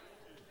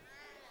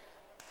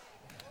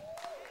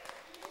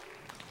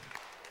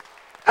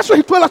 That's why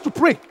he told us to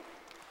pray.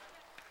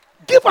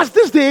 Give us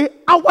this day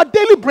our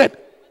daily bread.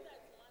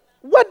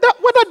 Whether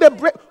the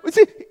bread, you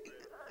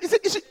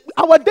see,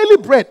 our daily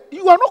bread.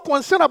 You are not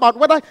concerned about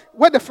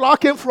where the flour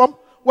came from,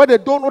 where the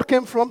donut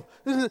came from.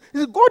 You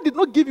see, God did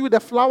not give you the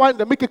flour and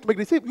the make it to make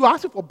it. You are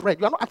asking for bread.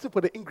 You are not asking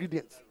for the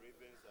ingredients.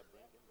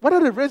 Whether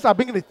the rains are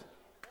bringing it.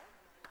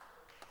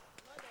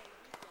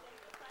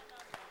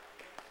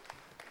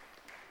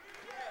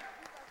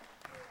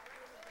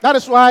 That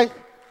is why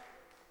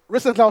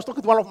recently I was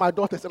talking to one of my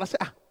daughters and I said,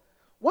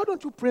 why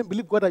don't you pray and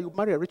believe God that you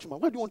marry a rich man?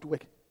 Why do you want to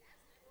work?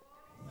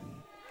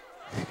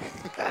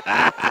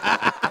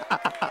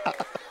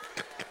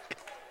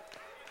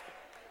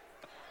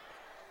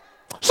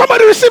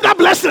 Somebody receive that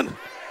blessing.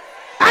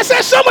 I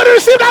said, somebody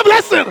receive that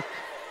blessing.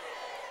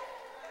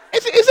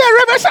 Is it a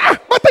reverse?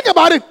 But think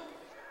about it.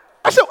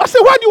 I said,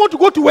 why do you want to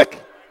go to work?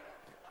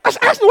 I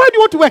said, why do you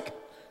want to work?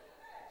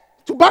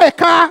 To buy a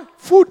car,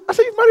 food. I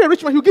said, you marry a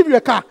rich man, he'll give you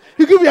a car,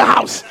 he'll give you a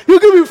house, he'll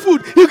give you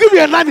food, he'll give you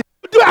a nanny,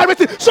 he'll do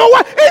everything. So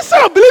what?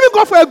 Instead of believing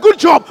God for a good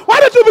job, why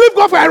don't you believe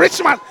God for a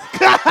rich man?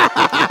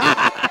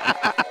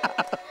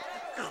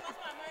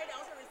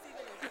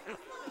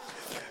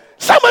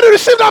 Somebody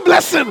receive that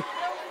blessing.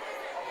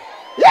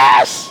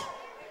 Yes.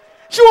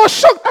 She was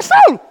shocked. I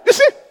said, you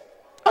see?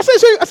 I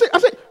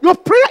said, your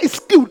prayer is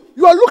skilled.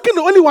 You are looking in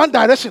only one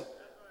direction.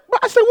 But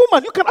I said,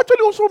 woman, you can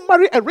actually also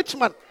marry a rich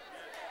man.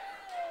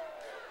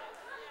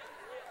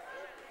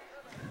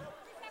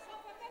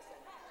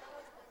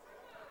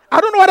 I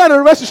don't know whether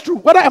the rest is true.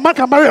 Whether a man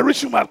can marry a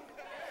rich woman.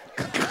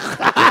 Yeah,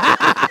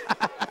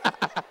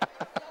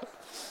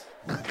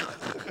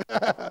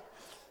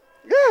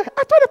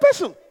 I told the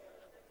person.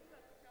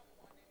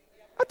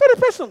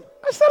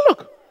 I said,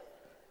 look,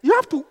 you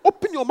have to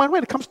open your mind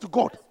when it comes to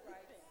God.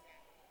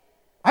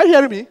 Are you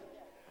hearing me?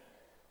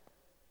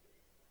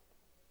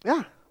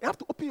 Yeah, you have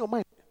to open your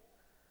mind.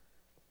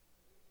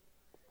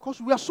 Because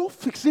we are so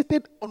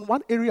fixated on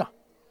one area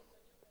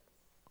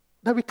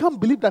that we can't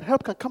believe that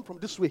help can come from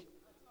this way.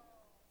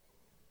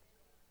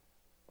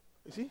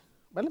 You see?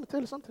 But let me tell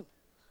you something.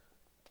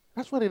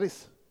 That's what it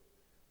is.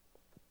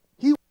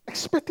 He was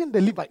expecting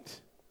the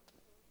Levite.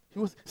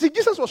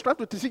 Jesus was trying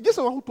to teach. Jesus is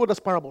the one who told us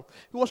parable.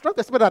 He was trying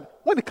to explain that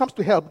when it comes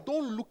to help,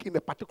 don't look in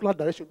a particular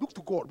direction. Look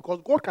to God, because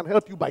God can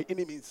help you by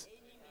any means.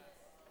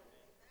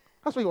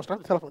 That's what he was trying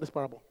to tell us from this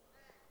parable.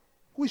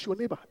 Who is your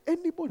neighbor?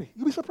 Anybody.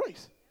 You'll be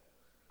surprised.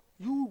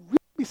 You will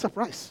be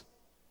surprised.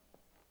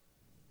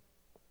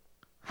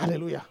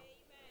 Hallelujah.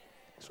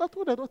 So I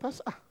told the daughter,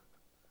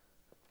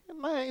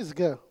 nice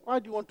girl. Why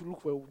do you want to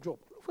look for a job?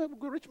 Look for a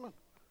good rich man.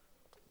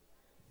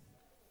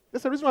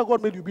 There's a reason why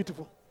God made you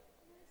beautiful.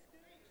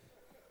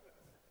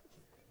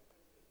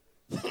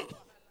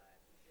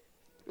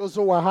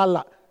 Also,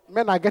 wahala.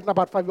 Men are getting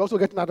about 5. You're also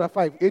getting another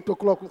 5. 8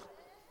 o'clock.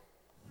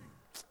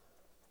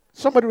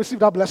 Somebody receive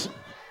that blessing.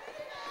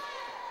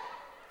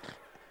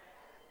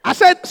 I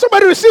said,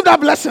 somebody receive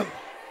that blessing.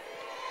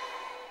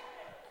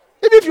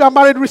 Even if you are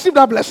married, receive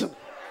that blessing.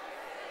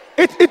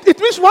 It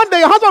means one day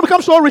your husband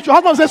becomes so rich, your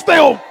husband says, stay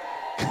home.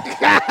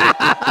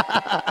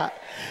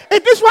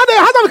 It means one day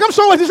your husband becomes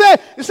so rich,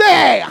 he say,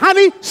 hey,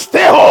 honey,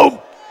 stay home.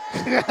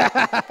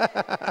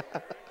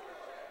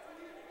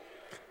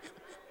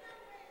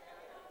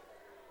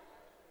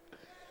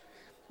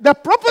 The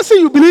prophecy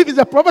you believe is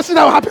the prophecy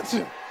that will happen to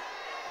you.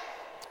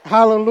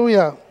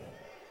 Hallelujah.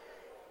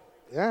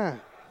 Yeah.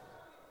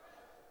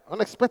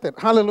 Unexpected.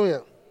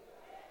 Hallelujah.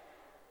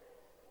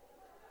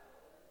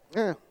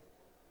 Yeah.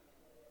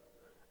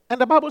 And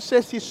the Bible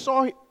says he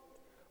saw,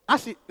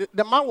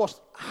 the man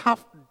was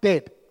half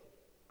dead.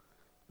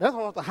 The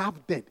man was half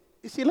dead.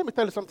 You see, let me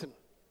tell you something.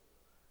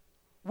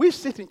 We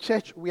sit in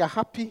church, we are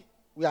happy,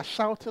 we are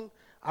shouting,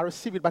 I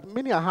receive it, but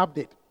many are half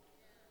dead.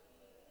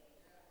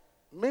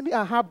 Many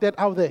are half dead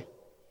out there.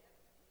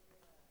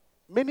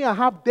 Many are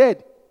half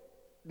dead.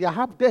 They are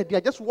half dead. They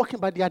are just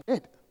walking, but they are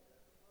dead.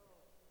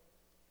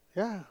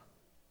 Yeah.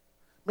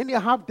 Many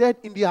are half dead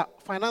in their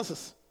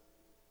finances.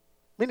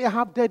 Many are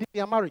half dead in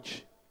their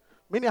marriage.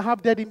 Many are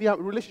half dead in their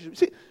relationship.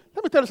 See,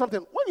 let me tell you something.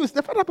 When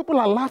the fact that people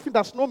are laughing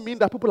does not mean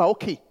that people are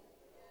okay.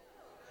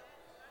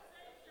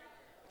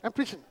 I'm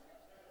preaching.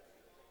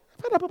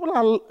 The fact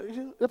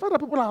that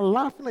people are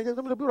laughing does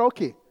not mean that people are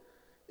okay.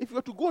 If you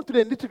were to go into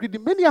the nitty-gritty,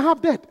 many are half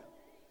dead.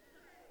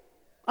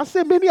 I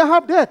say many are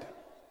half dead.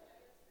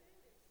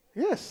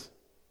 Yes.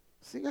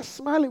 See, we are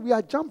smiling, we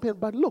are jumping,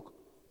 but look,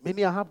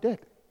 Many are half dead.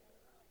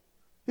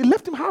 He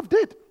left him half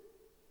dead.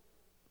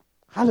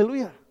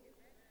 Hallelujah.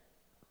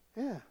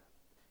 Yeah.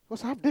 He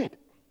was half dead.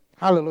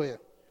 Hallelujah.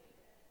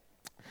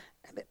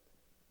 And then,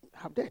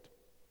 half dead.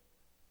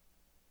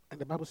 And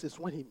the Bible says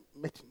when he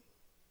met him,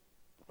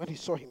 when he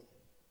saw him,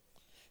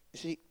 you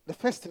see, the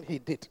first thing he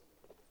did,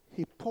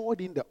 he poured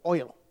in the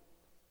oil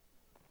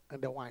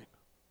and the wine.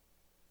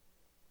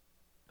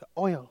 The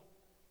oil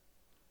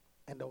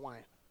and the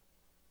wine.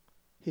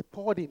 He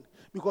poured in.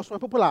 Because when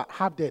people are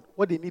half dead,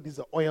 what they need is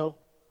the oil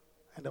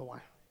and the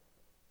wine.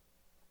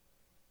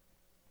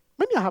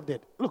 Many are half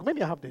dead. Look,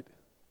 many are half dead.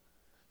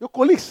 Your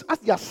colleagues, as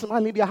they are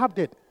smiling, they are half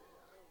dead.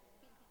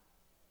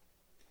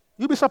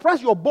 You'll be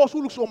surprised your boss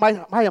who looks so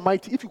high and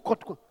mighty if you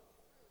cut.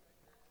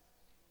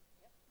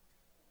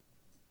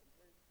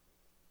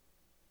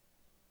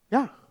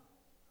 Yeah.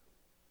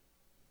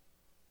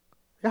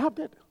 They're half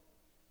dead.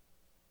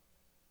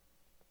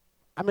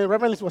 I mean,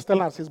 Reverend Lee was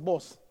telling us, his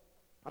boss,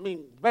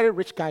 very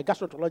rich guy,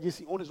 gastroenterologist,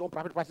 he owns his own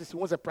private practice, he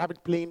owns a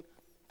private plane,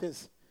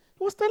 things.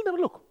 He was telling them,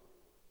 look,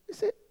 he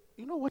said,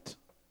 you know what?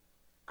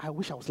 I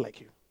wish I was like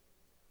you.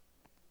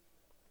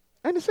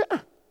 And he said,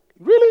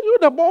 really, you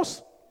the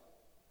boss?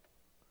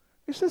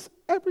 He says,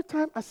 every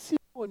time I see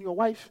you and your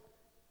wife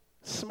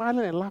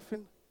smiling and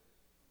laughing,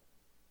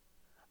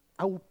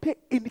 I will pay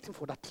anything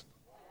for that.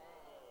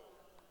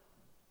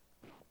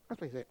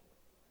 That's what he said.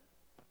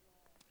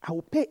 I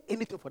will pay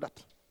anything for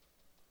that.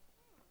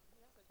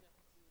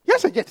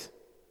 Yes, a jet.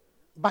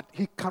 But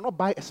he cannot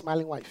buy a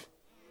smiling wife.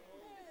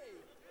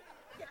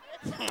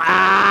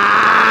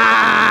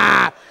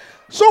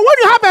 So when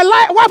you have a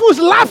wife who's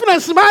laughing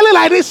and smiling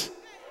like this,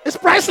 it's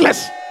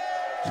priceless.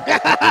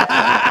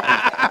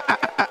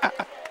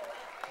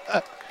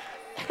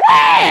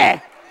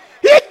 Hey!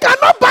 He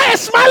cannot buy a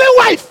smiling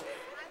wife.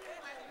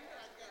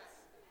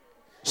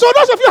 So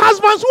those of you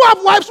husbands who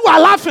have wives who are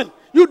laughing,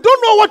 you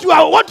don't know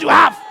what you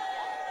have.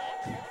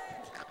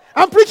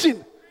 I'm preaching.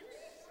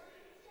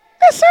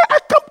 They say, I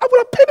would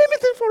have paid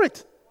anything for it.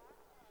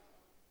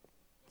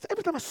 So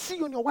every time I see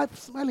you and your wife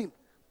smiling,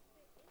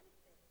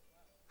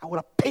 I would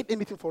have paid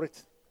anything for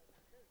it.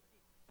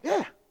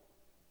 Yeah.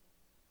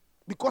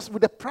 Because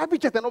with the private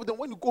jet and everything,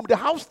 when you go to the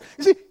house,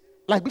 you see,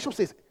 like Bishop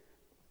says,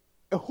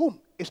 a home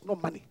is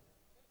not money.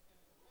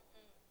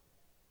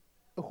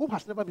 A home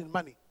has never been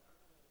money.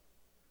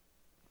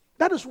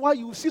 That is why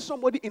you see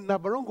somebody in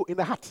Navarongo in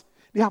a hut.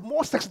 They have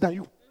more sex than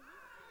you.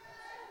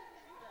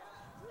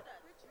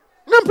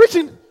 And I'm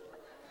preaching.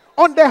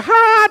 On the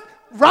hard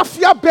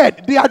raffia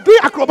bed, they are doing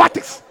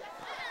acrobatics.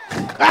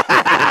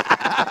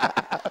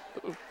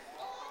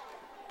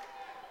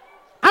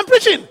 I'm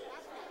preaching.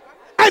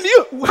 And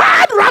you,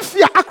 hard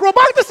raffia,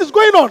 acrobatics is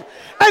going on.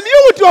 And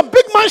you with your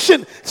big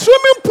mansion,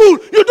 swimming pool,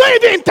 you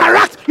don't even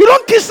interact. You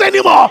don't kiss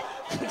anymore.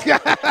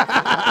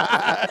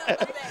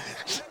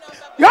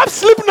 You have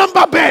sleep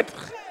number bed.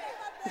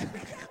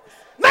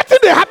 Nothing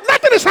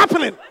is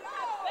happening.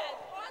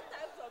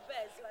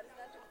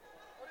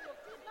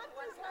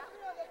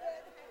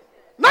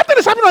 Nothing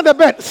is happening on the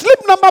bed. Sleep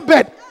number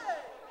bed.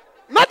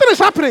 Nothing is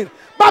happening.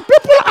 But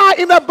people are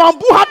in a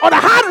bamboo hut on a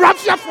hard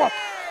raffia floor.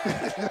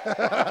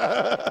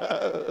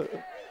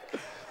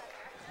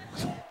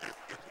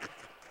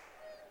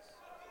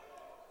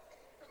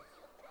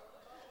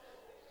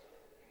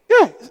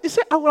 Yeah, he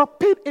said, I would have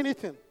paid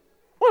anything.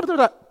 What about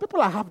that?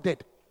 People are half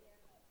dead.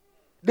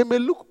 They may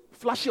look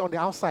flashy on the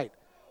outside,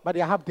 but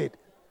they are half dead.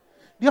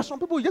 There are some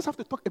people you just have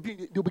to talk a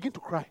bit, they'll begin to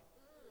cry.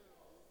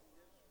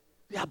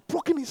 They are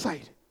broken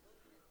inside.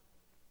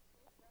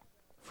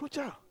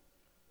 Fragile.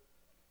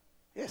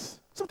 Yes.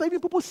 Sometimes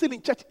even people sit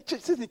in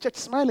church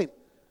smiling.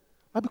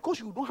 But because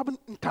you haven't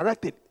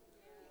interacted,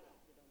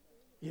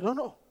 you don't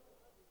know.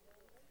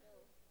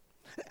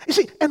 You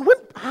see, and when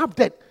half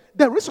dead,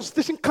 the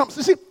resuscitation comes.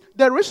 You see,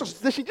 the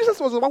resuscitation, Jesus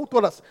was the one who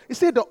told us. He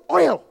said the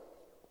oil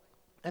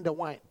and the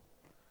wine.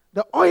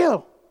 The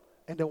oil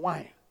and the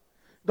wine.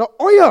 The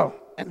oil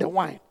and the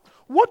wine.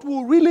 What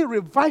will really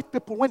revive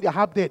people when they are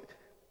half dead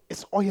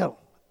is oil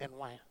and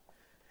wine.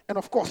 And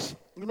of course,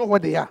 you know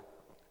what they are.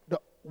 The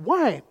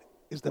wine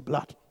is the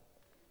blood.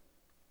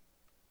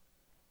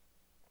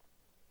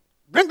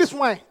 Bring this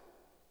wine.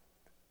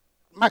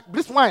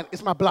 This wine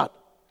is my blood.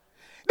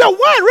 The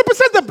wine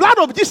represents the blood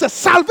of Jesus,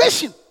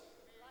 salvation.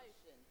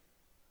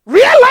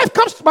 Real life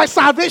comes by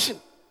salvation.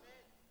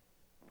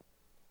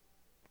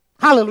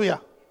 Hallelujah.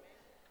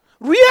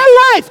 Real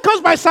life comes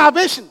by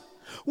salvation.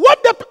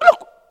 Look,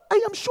 I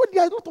am sure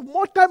there are a lot of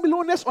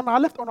multi-millionaires on our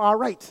left, on our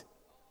right,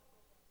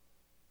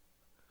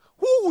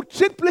 who would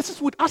trade places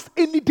with us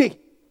any day.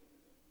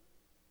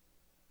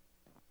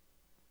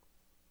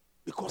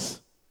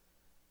 Because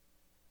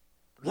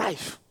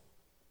life,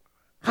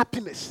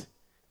 happiness,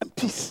 and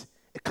peace,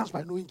 it comes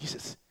by knowing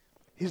Jesus.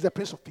 He's the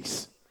Prince of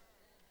Peace.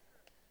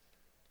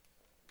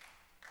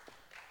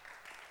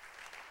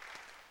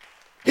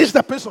 He's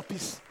the Prince of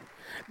Peace.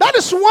 That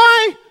is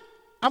why,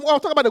 I'm going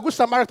to talk about the Good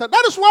Samaritan.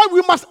 That is why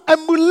we must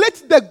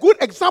emulate the good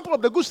example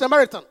of the Good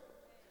Samaritan.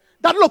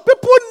 That look,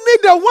 people need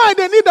the wine,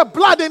 they need the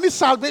blood, they need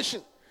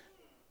salvation.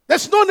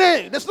 There's no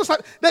name. There's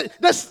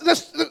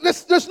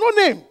no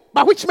name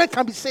by which men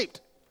can be saved.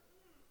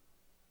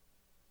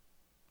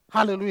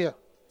 Hallelujah.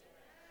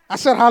 I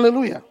said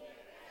hallelujah.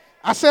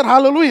 I said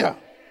hallelujah.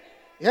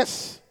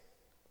 Yes.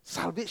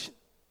 Salvation.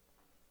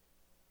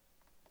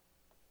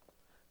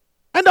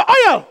 And the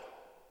oil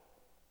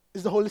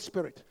is the Holy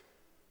Spirit.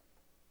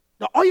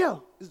 The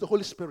oil is the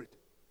Holy Spirit.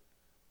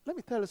 Let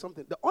me tell you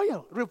something. The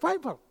oil,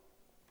 revival.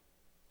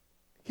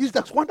 He's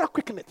the one that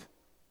quickens it.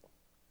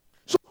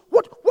 So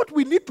what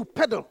we need to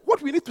peddle,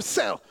 what we need to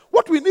sell,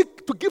 what we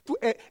need to give to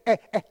a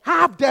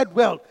half-dead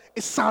world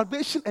is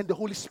salvation and the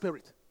Holy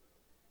Spirit.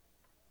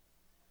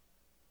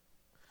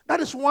 That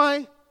is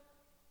why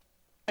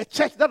a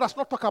church that does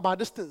not talk about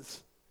these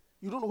things,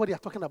 you don't know what they are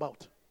talking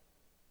about.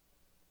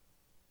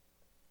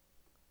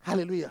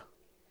 Hallelujah.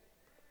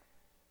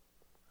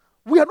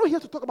 We are not here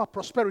to talk about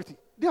prosperity.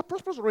 They are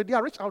prosperous already. They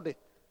are rich out there.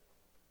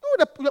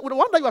 No, the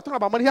one that you are talking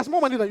about money, he has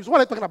more money than you. So what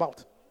are you talking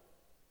about?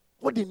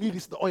 What they need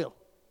is the oil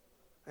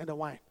and the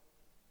wine.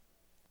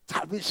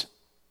 Salvation.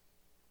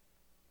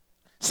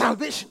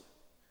 Salvation.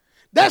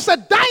 There's a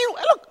dying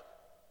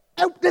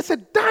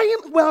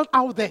world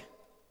out there.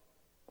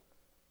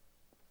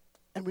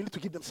 And we need to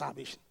give them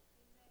salvation.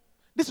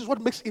 This is what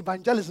makes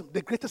evangelism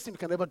the greatest thing you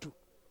can ever do.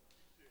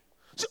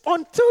 See,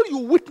 until you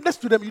witness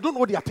to them, you don't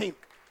know the thing.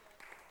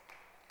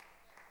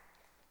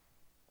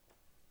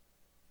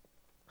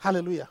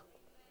 Hallelujah.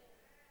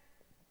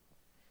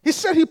 He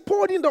said he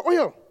poured in the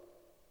oil.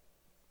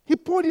 He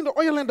poured in the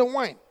oil and the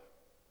wine.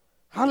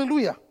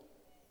 Hallelujah.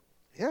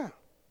 Yeah.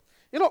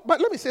 But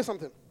let me say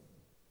something.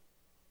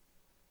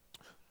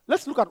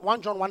 Let's look at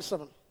 1 John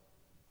 1:7.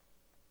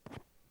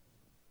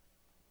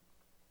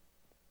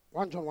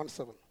 1 John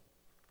 1:7.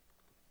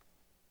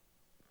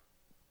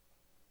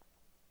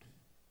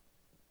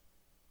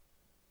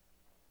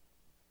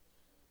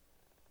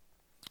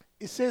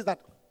 It says that,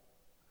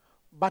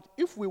 but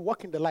if we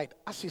walk in the light,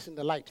 as He's in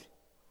the light,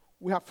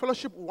 we have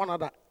fellowship with one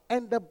another,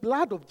 and the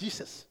blood of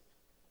Jesus,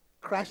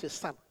 Christ His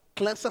Son,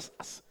 cleanses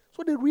us.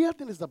 So the real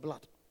thing is the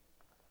blood.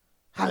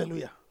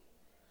 Hallelujah.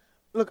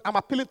 Look, I'm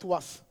appealing to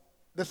us.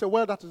 There's a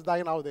world that is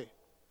dying out there.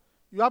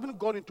 You haven't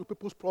gone into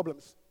people's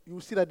problems. You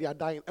will see that they are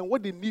dying. And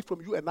what they need from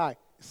you and I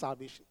is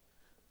salvation.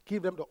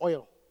 Give them the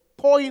oil.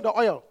 Pour in the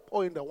oil.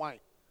 Pour in the wine.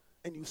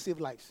 And you save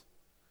lives.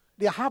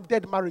 They have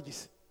dead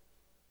marriages.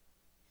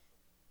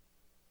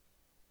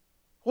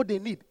 What they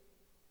need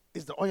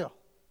is the oil.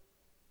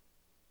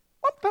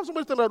 One time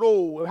somebody told me that,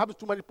 we're having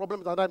too many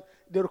problems, and then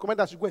they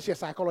recommend us to go and see a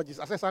psychologist.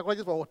 I said,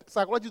 psychologist for what?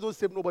 Psychologists don't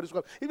save nobody's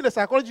problem. Even the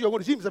psychologist you're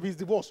going to see himself, he's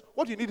divorced.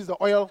 What you need is the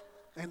oil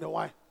and the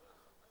wine.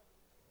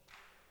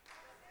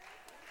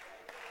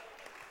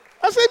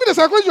 I said, even the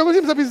psychologist you're going to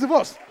see himself, he's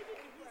divorced.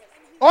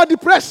 Or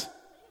depressed.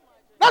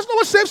 That's not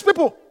what saves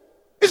people.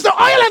 It's the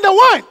oil and the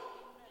wine.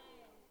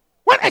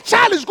 When a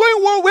child is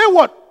going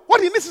wayward,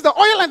 what he needs is the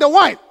oil and the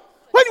wine.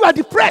 When you are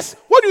depressed,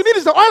 what you need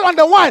is the oil and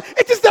the wine.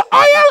 It is the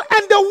oil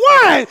and the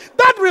wine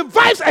that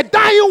revives a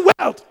dying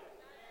world.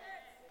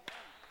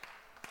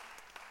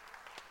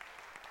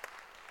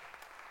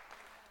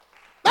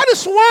 That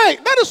is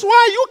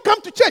why you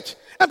come to church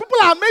and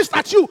people are amazed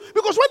at you.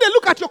 Because when they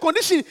look at your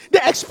condition, they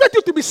expect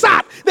you to be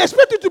sad. They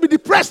expect you to be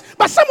depressed.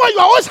 But somehow you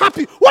are always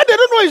happy. What they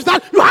don't know is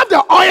that you have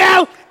the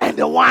oil and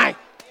the wine.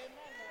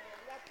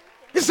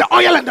 It's the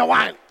oil and the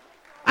wine.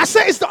 I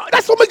say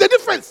that's what makes the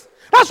difference.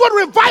 That's what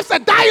revives a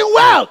dying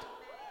world.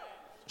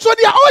 So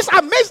they are always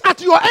amazed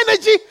at your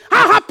energy,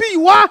 how happy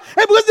you are,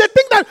 and because they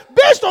think that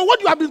based on what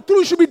you have been through,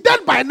 you should be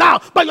dead by now,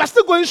 but you are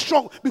still going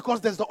strong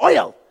because there's the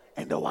oil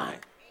and the wine.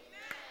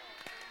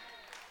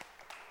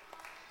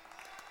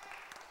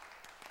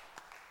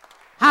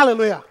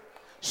 Hallelujah.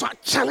 So I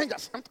challenge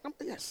us.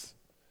 Yes.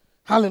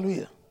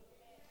 Hallelujah.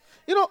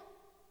 And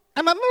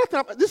another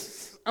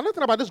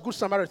thing about this Good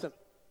Samaritan.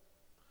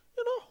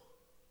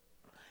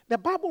 The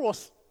Bible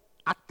was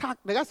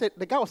attacked.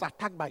 The guy was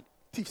attacked by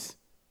thieves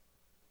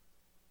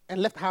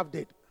and left half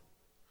dead.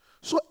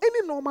 So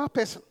any normal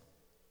person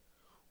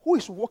who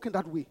is walking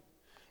that way,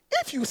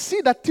 if you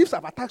see that thieves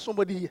have attacked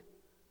somebody here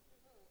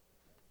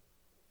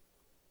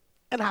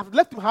and have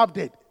left him half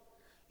dead,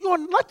 your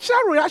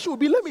natural reaction will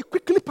be, let me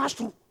quickly pass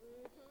through.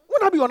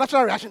 Wouldn't that be your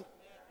natural reaction?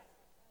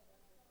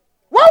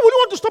 Why would you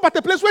want to stop at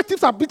a place where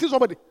thieves are beating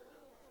somebody?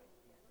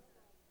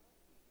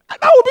 I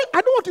don't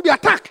want to be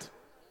attacked.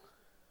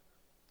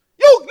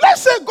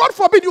 Let's say, God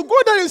forbid, you go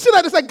there and see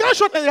that there's a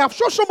gunshot and you have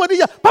shot somebody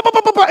here,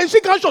 and see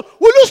gunshot.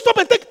 Will you stop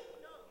and take?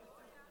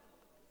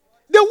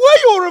 The way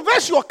you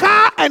reverse your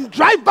car and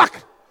drive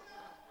back,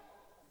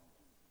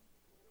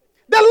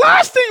 the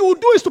last thing you will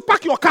do is to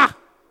park your car.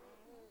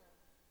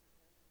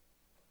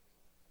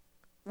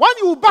 When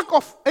you back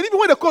off, and even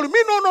when they call you,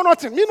 me no know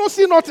nothing, me no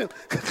see nothing.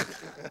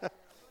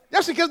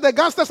 Just in case the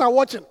gangsters are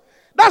watching.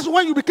 That's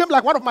when you became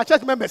like one of my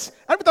church members.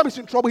 Every time he's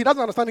in trouble, he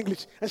doesn't understand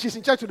English, and she's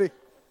in church today.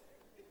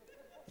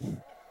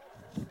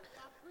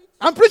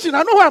 I'm preaching.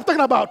 I know what I'm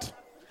talking about.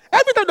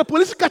 Every time the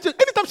police catch her,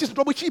 anytime she's in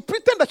trouble, she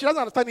pretends that she doesn't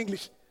understand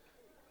English.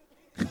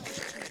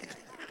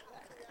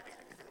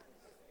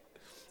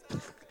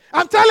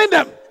 I'm telling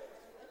them.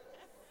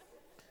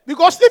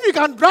 Because if you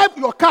can drive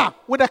your car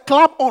with a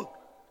club on,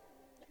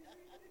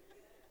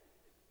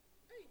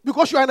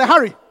 because you are in a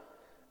hurry,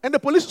 and the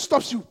police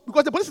stops you,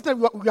 because the police tell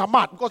you are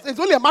mad, because it's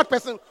only a mad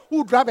person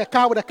who drive a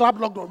car with a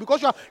club locked on,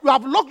 because you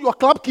have locked your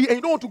club key and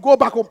you don't want to go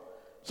back home.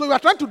 So you are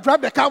trying to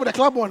drive the car with a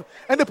club on,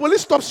 and the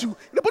police stops you.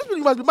 The police,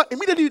 you must be mad.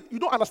 Immediately, you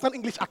don't understand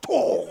English at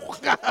all.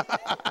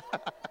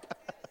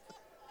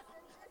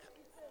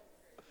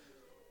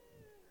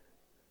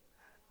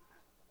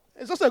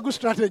 It's also a good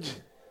strategy.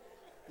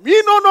 Me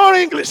no know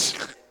English.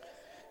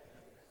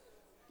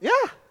 Yeah.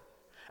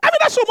 I mean,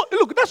 that's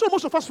what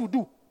most of us will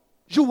do.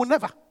 You will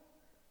never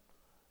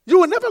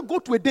go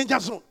to a danger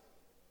zone.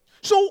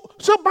 So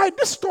by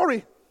this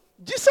story,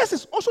 Jesus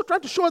is also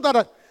trying to show us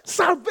that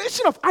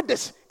salvation of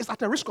others is at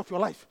the risk of your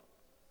life.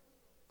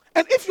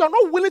 And if you are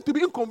not willing to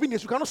be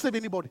inconvenienced, you cannot save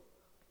anybody.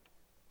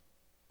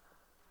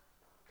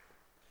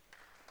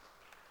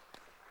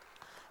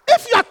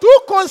 If you are too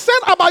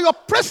concerned about your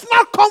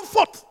personal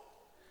comfort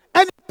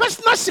and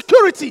personal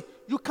security,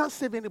 you can't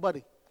save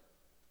anybody.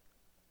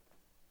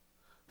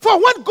 For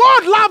when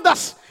God loved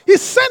us, He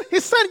sent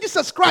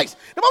Jesus Christ.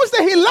 The Bible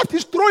says He left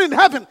His throne in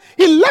heaven.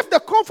 He left the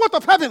comfort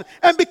of heaven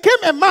and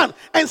became a man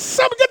and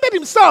subjected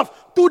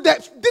Himself to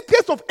the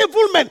dictates of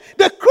evil men.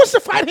 They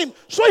crucified Him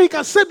so He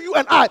can save you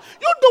and I.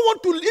 You don't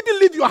want to even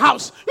leave your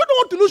house. You don't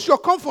want to lose your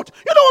comfort.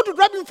 You don't want to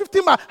drive in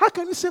 15 miles. How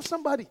can you save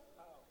somebody?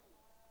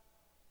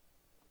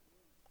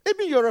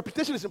 Even your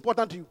reputation is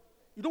important to you.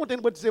 You don't want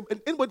anybody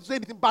to say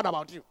anything bad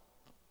about you.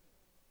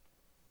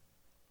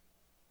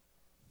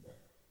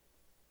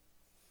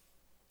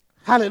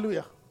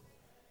 Hallelujah.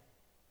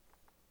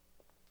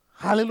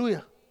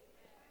 Hallelujah.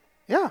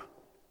 Yeah.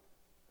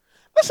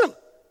 Listen,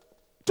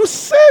 to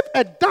save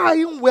a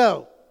dying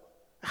well,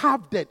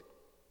 half dead,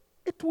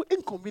 it will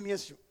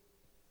inconvenience you.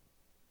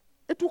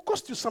 It will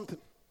cost you something.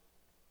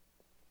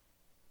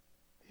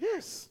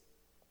 Yes.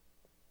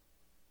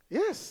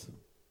 Yes.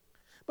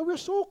 But we are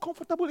so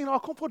comfortable in our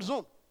comfort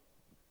zone.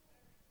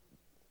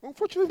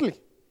 Unfortunately.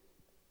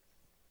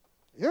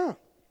 Yeah.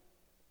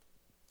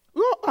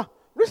 We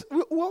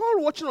were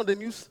all watching on the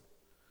news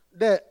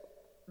the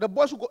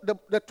boys who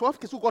got, the 12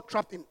 kids who got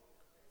trapped in.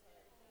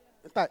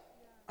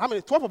 How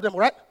many? 12 of them,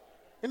 right?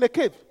 In the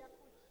cave.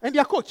 And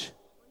their coach.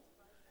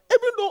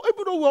 Even though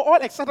we were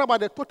all excited about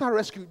the total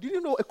rescue, did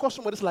you know it cost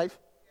somebody's life?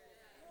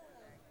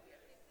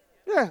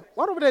 Yeah.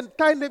 One of the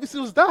entire Navy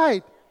SEALs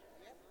died.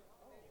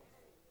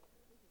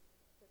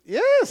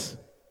 Yes.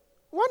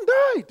 One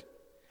died.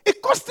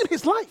 It cost him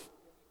his life.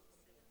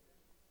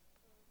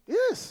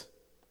 Yes.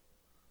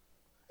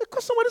 It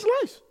cost somebody's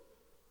life.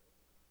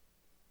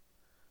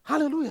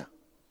 Hallelujah.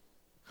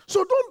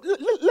 So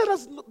let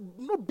us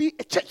not be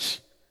a church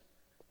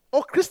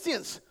or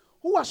Christians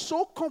who are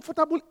so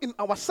comfortable in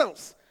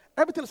ourselves.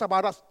 Everything is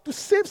about us. To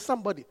save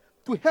somebody,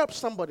 to help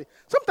somebody.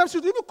 Sometimes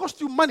it even cost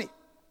you money,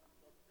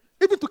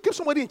 even to keep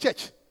somebody in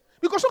church.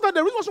 Because sometimes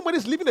the reason somebody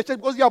is leaving the church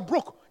because they are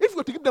broke. If you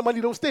go to give them money,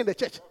 they will stay in the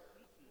church.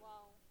 Wow.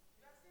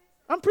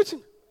 I'm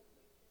preaching.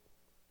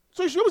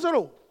 So you should always say,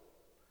 oh,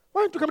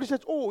 why don't you come to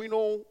church?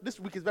 Oh, this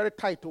week is very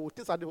tight. Oh,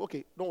 things are there.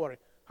 Okay, don't worry.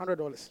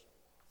 $100.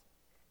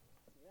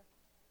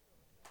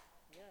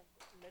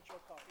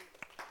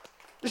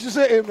 You should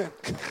say amen.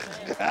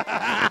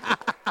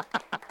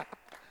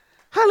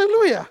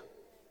 Hallelujah.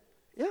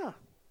 Yeah.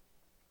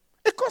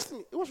 It cost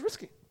me. It was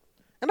risky.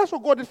 And that's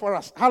what God did for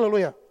us.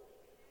 Hallelujah.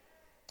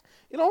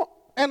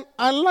 And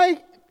I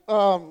like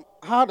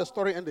how the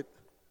story ended.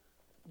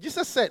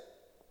 Jesus said,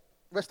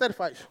 verse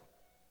 35,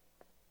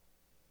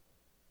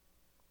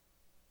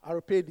 I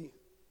repay thee.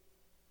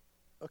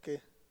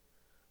 Okay.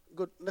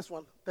 Good. Next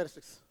one,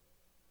 36.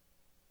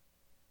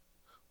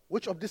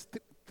 Which of these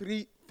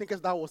three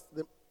thinkest thou was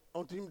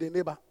unto him the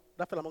neighbor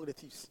that fell among the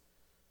thieves?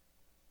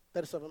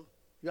 37.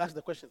 You asked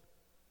the question.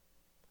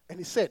 And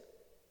he said,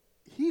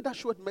 he that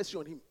showed mercy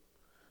on him.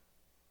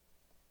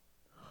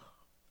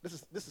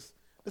 This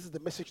is the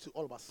message to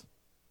all of us.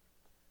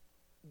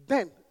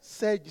 Then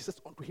said Jesus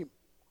unto him,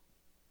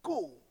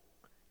 go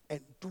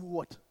and do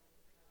what?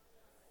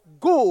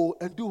 Go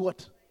and do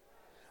what?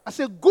 I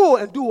said, go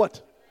and do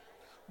what?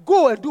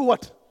 Go and do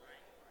what?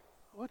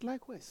 What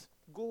likewise?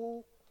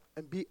 Go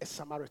and be a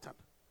Samaritan.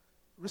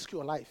 Risk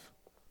your life.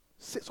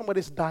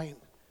 Somebody's dying.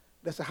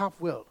 There's a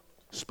half well.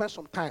 Spend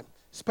some time.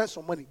 Spend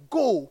some money.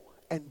 Go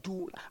and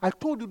do. I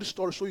told you this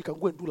story so you can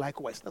go and do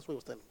likewise. That's what he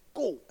was telling me.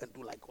 Go and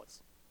do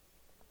likewise.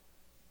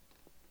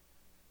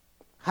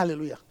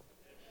 Hallelujah.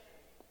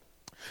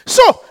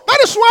 So, that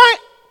is why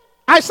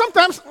I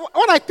sometimes,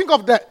 when I think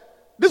of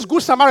this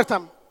good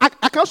Samaritan, I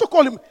can also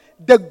call him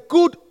the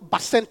good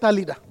bacenta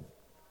leader.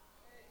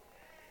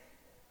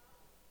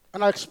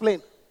 And I'll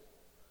explain.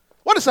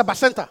 What is a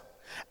bacenta?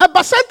 A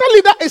bacenta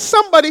leader is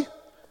somebody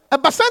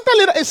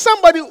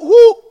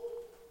who,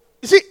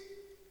 you see,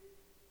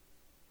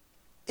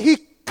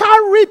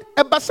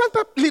 a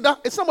bacenta leader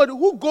is somebody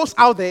who goes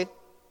out there.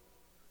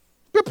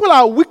 People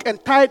are weak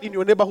and tired in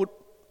your neighborhood.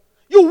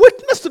 You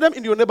witness to them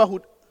in your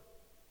neighborhood.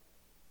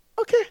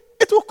 Okay,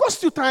 it will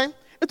cost you time.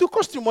 It will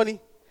cost you money.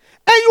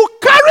 And you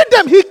carry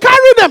them. He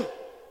carried them.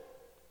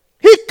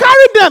 He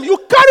carried them. You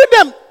carry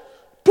them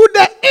to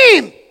the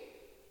inn.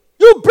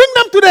 You bring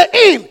them to the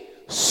inn.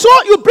 So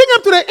you bring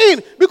them to the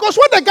inn. Because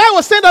when the guy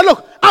was saying that,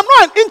 look, I'm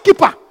not an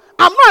innkeeper.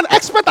 I'm not an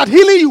expert at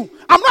healing you.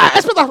 I'm not an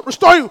expert at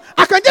restoring you.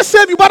 I can just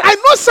save you. But I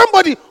know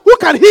somebody who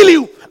can heal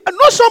you. I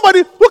know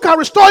somebody who can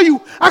restore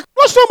you. I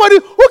know somebody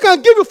who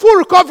can give you full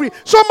recovery.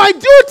 So my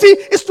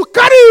duty is to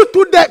carry you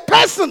to the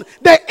person,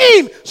 the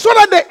inn, so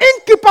that the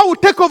innkeeper will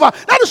take over.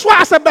 That is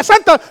why as a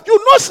center,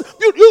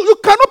 you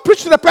cannot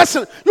preach to the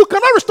person. You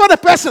cannot restore the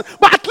person.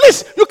 But at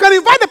least you can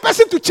invite the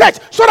person to church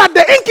so that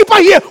the innkeeper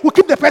here will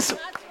keep the person.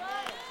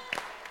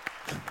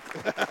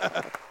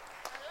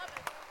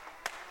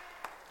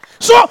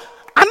 So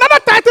another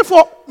title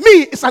for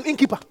me is an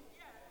innkeeper.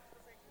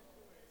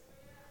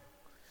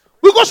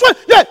 Because when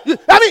you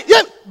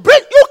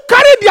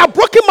carry their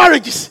broken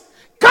marriages,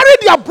 carry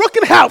their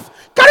broken health,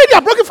 carry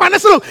their broken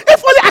finances.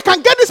 If only I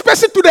can get this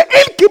person to the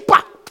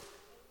innkeeper.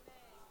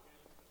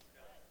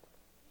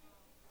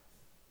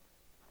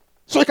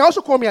 So you can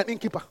also call me an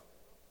innkeeper.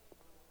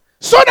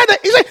 So that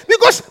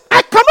because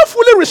I cannot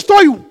fully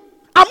restore you.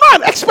 I'm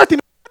not an expert in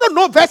it. I don't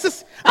know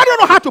verses. I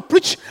don't know how to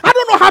preach. I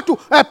don't know how to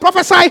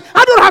prophesy. I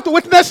don't know how to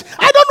witness.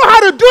 I don't know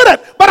how to do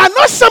that. But I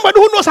know somebody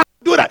who knows how to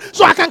do that.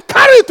 So I can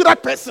carry it to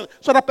that person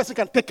so that person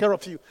can take care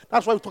of you.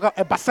 That's why we talk about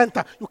a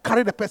bacenta. You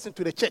carry the person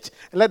to the church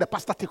and let the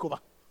pastor take over.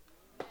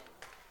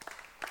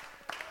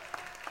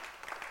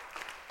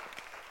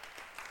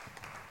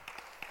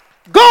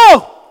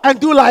 Go and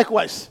do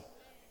likewise.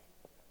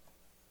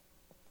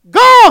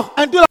 Go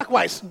and do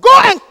likewise. Go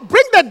and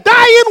bring the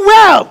dying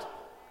well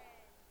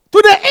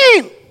to the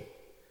inn.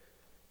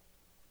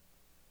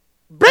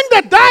 Bring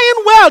the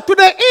dying well to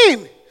the inn.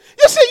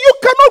 You see, you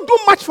cannot do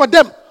much for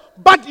them,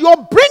 but your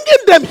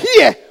bringing them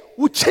here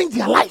will change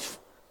their life.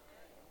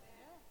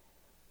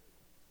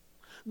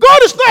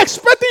 God is not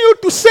expecting you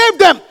to save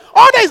them.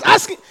 All that is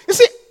asking, you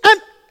see,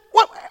 and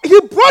what he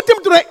brought him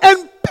to the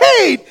and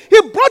paid.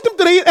 He brought him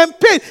to the and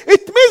paid.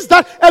 It means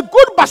that a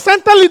good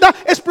bacenta leader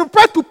is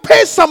prepared to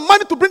pay some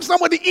money to bring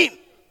somebody in.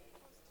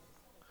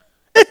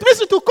 It means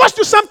it will cost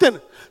you something.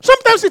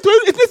 Sometimes it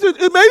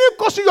may even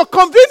cost you your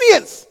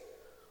convenience.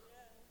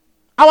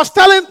 I was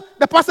telling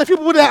the pastor, a few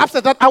people there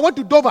upset that I went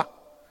to Dover.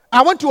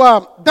 I went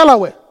to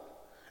Delaware.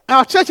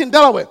 Our church in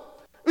Delaware.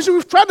 You see,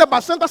 we've tried the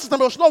bacenta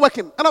system, it was not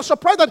working. And I was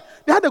surprised that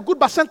they had a good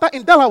bacenta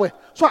in Delaware.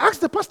 So I asked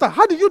the pastor,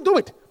 how did you do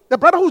it? The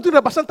brother who's doing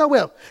the bacenta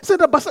well. He said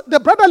the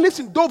brother lives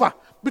in Dover.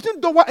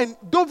 Between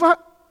Dover,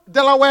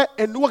 Delaware,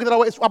 and Newark,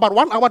 Delaware, it's about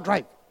 1 hour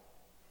drive.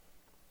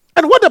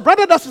 And what the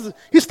brother does is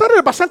he started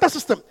a bacenta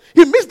system.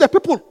 He meets the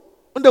people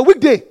on the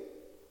weekday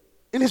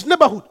in his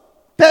neighborhood.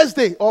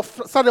 Thursday or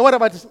Saturday,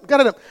 whatever it is,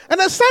 gather them. And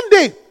then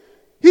Sunday,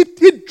 he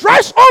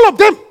drives all of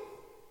them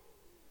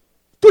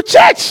to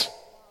church.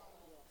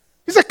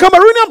 He's a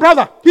Cameroonian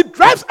brother. He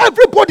drives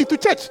everybody to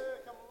church.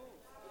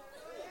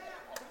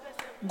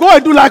 Go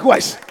and do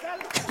likewise.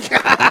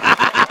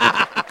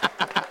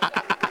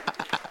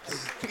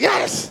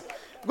 Yes.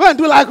 Go and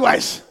do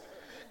likewise.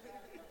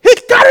 He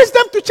carries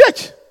them to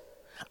church.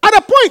 At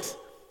a point,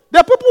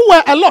 the people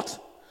were a lot.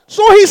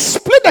 So he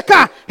split the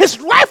car. His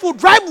wife will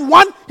drive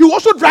one. He will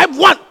also drive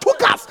one. 2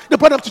 cars. They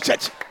brought them to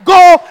church.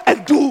 Go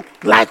and do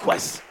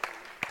likewise.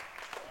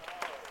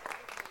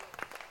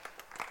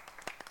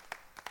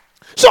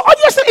 So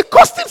obviously it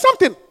cost him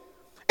something.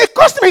 It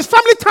cost him his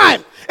family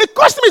time. It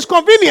cost him his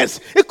convenience.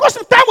 It cost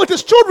him time with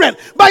his children.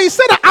 But he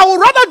said that I would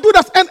rather do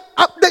that. And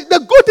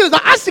the good thing is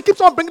that as he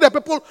keeps on bringing the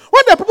people,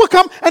 when the people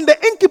come and the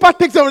innkeeper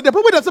takes them, the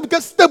people themselves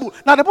get stable.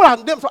 Now the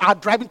people are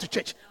driving to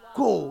church.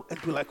 Go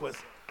and do likewise.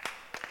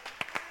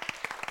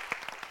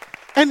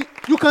 And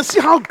you can see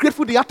how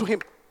grateful they are to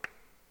him.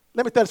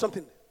 Let me tell you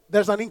something.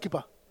 There's an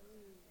innkeeper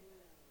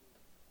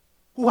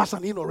who has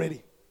an inn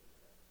already.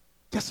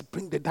 Just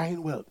bring the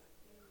dying well.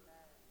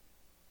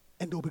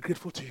 And they'll be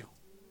grateful to you.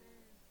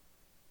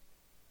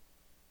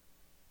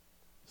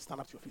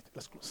 Stand up to your feet.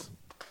 Let's close.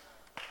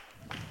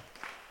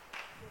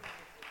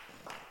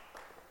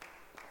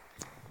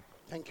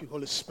 Thank you,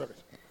 Holy Spirit.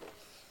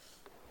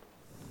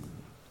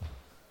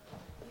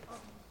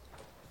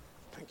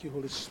 Thank you,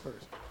 Holy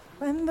Spirit.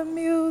 When the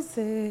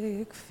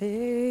music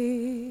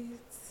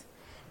fades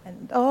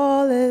and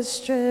all is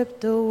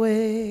stripped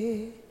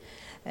away,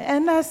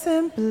 and I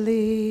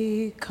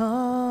simply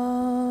come,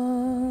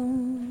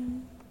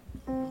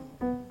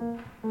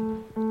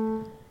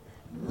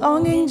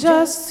 longing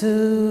just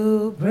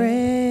to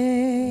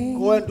bring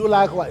Go and do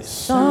likewise.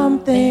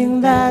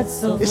 something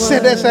that's of He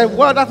said there's a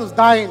world that is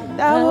dying.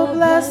 that will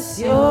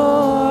bless your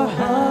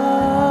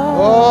heart.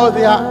 Oh,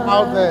 they are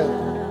out there.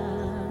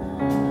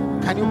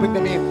 Can you bring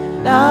them in?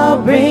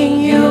 I'll bring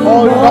you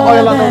All the more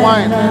oil and the than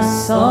wine. a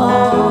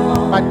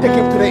song, And take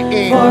him to the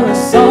inn. for a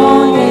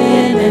song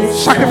in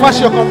its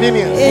Sacrifice your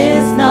convenience.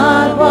 is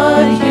not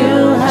what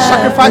you have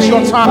Sacrifice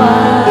your time.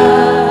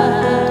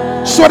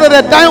 required. So that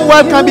the dying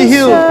world can be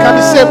healed, can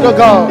be saved, oh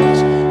God.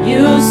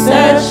 You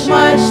search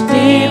much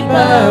deeper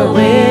Thank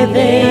you,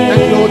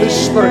 within Holy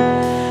Spirit.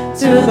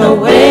 to the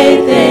way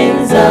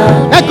things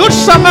are. A good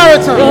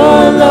Samaritan,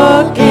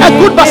 a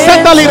good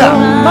bacenta leader,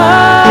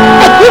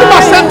 a good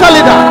bacenta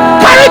leader.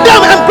 Carry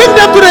them and bring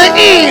them to the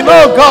inn,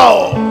 oh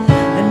God.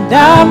 And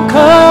I'm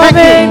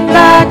coming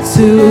back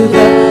to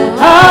the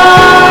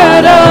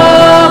heart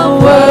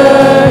of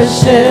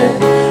worship,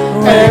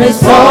 where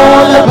it's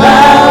all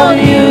about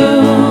you.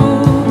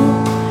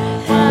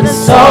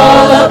 It's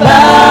all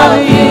about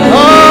you.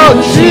 Oh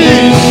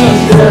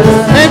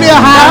Jesus. Many are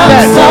half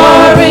dead.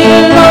 Sorry,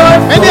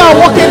 Lord. Many are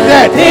walking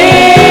dead.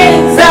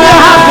 Many are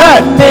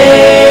half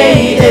dead.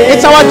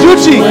 It's our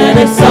duty.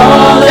 It's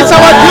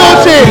our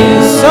duty.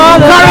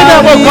 Carry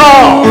them, oh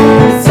God.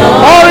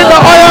 Pour in the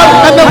oil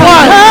and the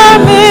wine.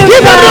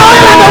 Give them the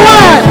oil and the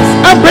wine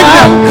and bring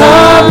them.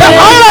 The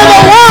oil and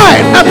the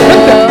wine and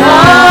bring them.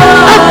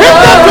 And bring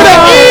them to the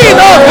inn,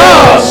 oh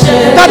God.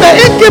 That the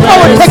innkeeper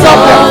will take up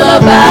them.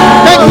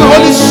 Thank you,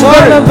 Holy Spirit. It's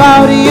all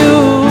about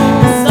you.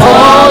 It's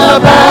all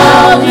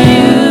about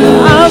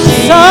you. I'm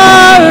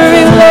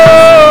sorry,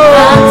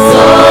 Lord. I'm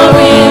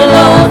sorry,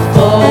 Lord,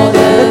 for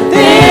the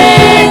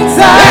things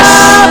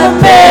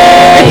I've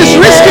made. It is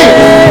risky.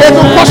 It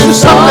will cost you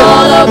something.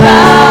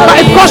 But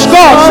it cost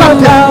God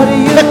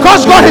something. It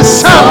cost God His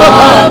Son, oh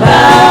God,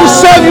 to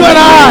save you and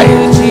I.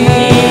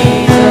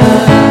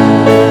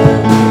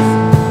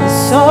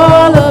 It's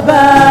all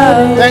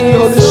about you. Thank you,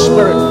 Holy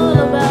Spirit.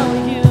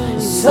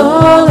 It's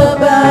all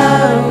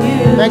about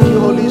you. Thank you,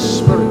 Holy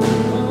Spirit.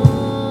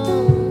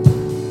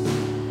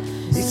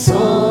 It's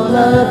all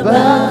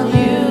about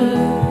you,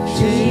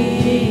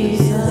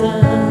 Jesus.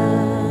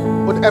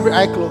 With every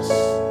eye closed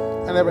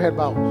and every head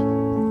bowed.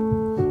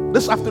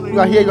 This afternoon you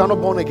are here, you are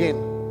not born again.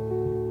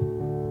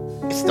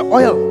 It's the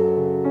oil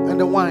and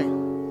the wine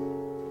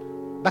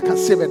that can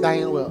save a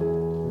dying world.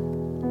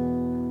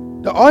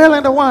 The oil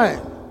and the wine,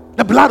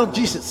 the blood of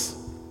Jesus,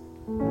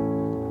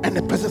 and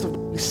the presence of the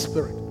Holy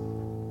Spirit.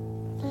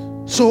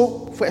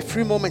 So, for a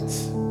few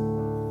moments,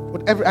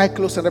 with every eye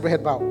closed and every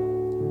head bowed,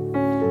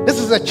 this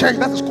is a church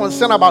that is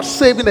concerned about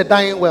saving the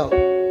dying world.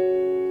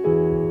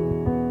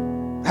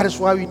 That is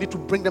why we need to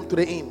bring them to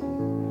the inn.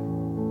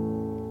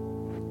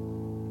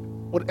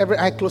 With every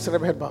eye closed and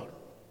every head bowed.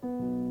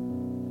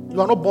 You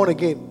are not born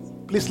again.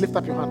 Please lift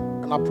up your hand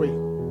and I'll pray.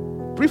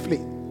 Briefly,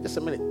 just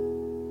a minute.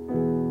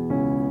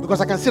 Because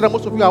I can see that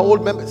most of you are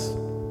old members.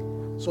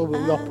 So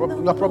you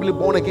are probably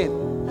born again.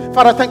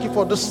 Father, thank you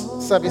for this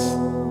service.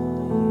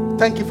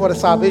 Thank you for the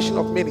salvation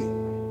of many.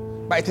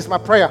 But it is my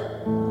prayer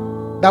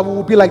that we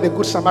will be like the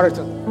Good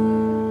Samaritan.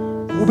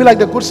 We will be like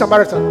the Good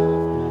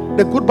Samaritan,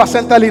 the good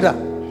bacenta leader.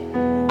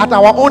 At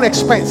our own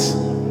expense,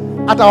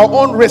 at our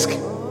own risk,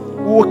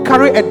 we will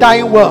carry a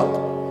dying world.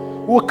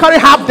 We will carry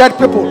half-dead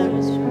people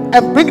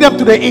and bring them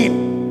to the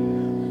inn.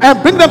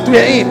 And bring them to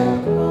the inn.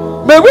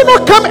 May we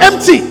not come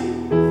empty.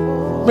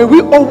 May we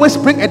always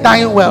bring a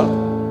dying world.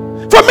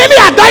 For many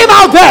are dying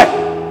out there.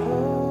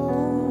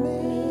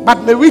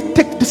 But may we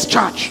take this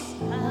charge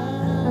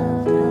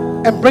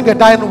and bring a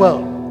dying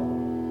world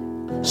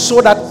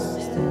so that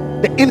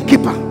the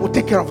innkeeper will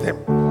take care of them.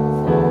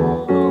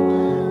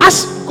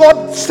 As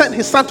God sent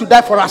His Son to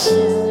die for us,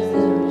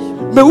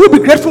 may we be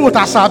grateful with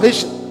our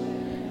salvation.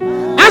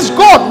 As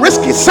God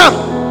risked His Son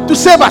to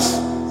save us,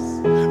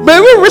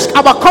 may we risk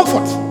our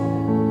comfort,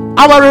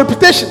 our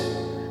reputation,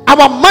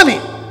 our money,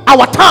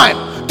 our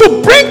time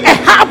to bring a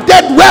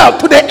half-dead world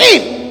to the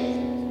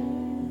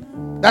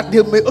inn, that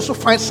they may also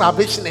find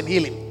salvation and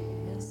healing.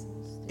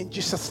 In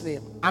Jesus'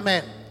 name,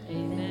 amen.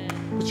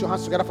 Put your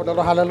hands together for the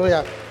Lord.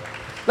 Hallelujah.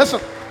 Listen,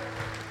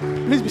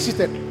 please be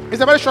seated.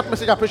 It's a very short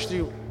message I preach to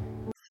you.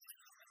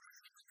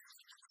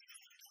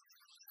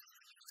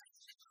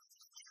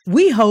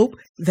 We hope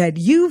that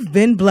you've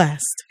been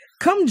blessed.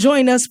 Come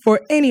join us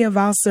for any of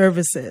our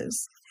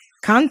services.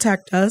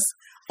 Contact us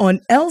on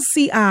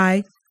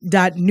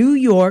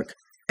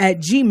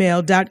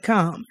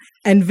lci.newyork@gmail.com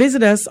and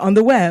visit us on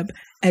the web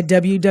at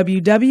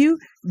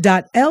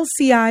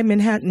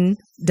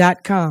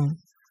www.lcimanhattan.com.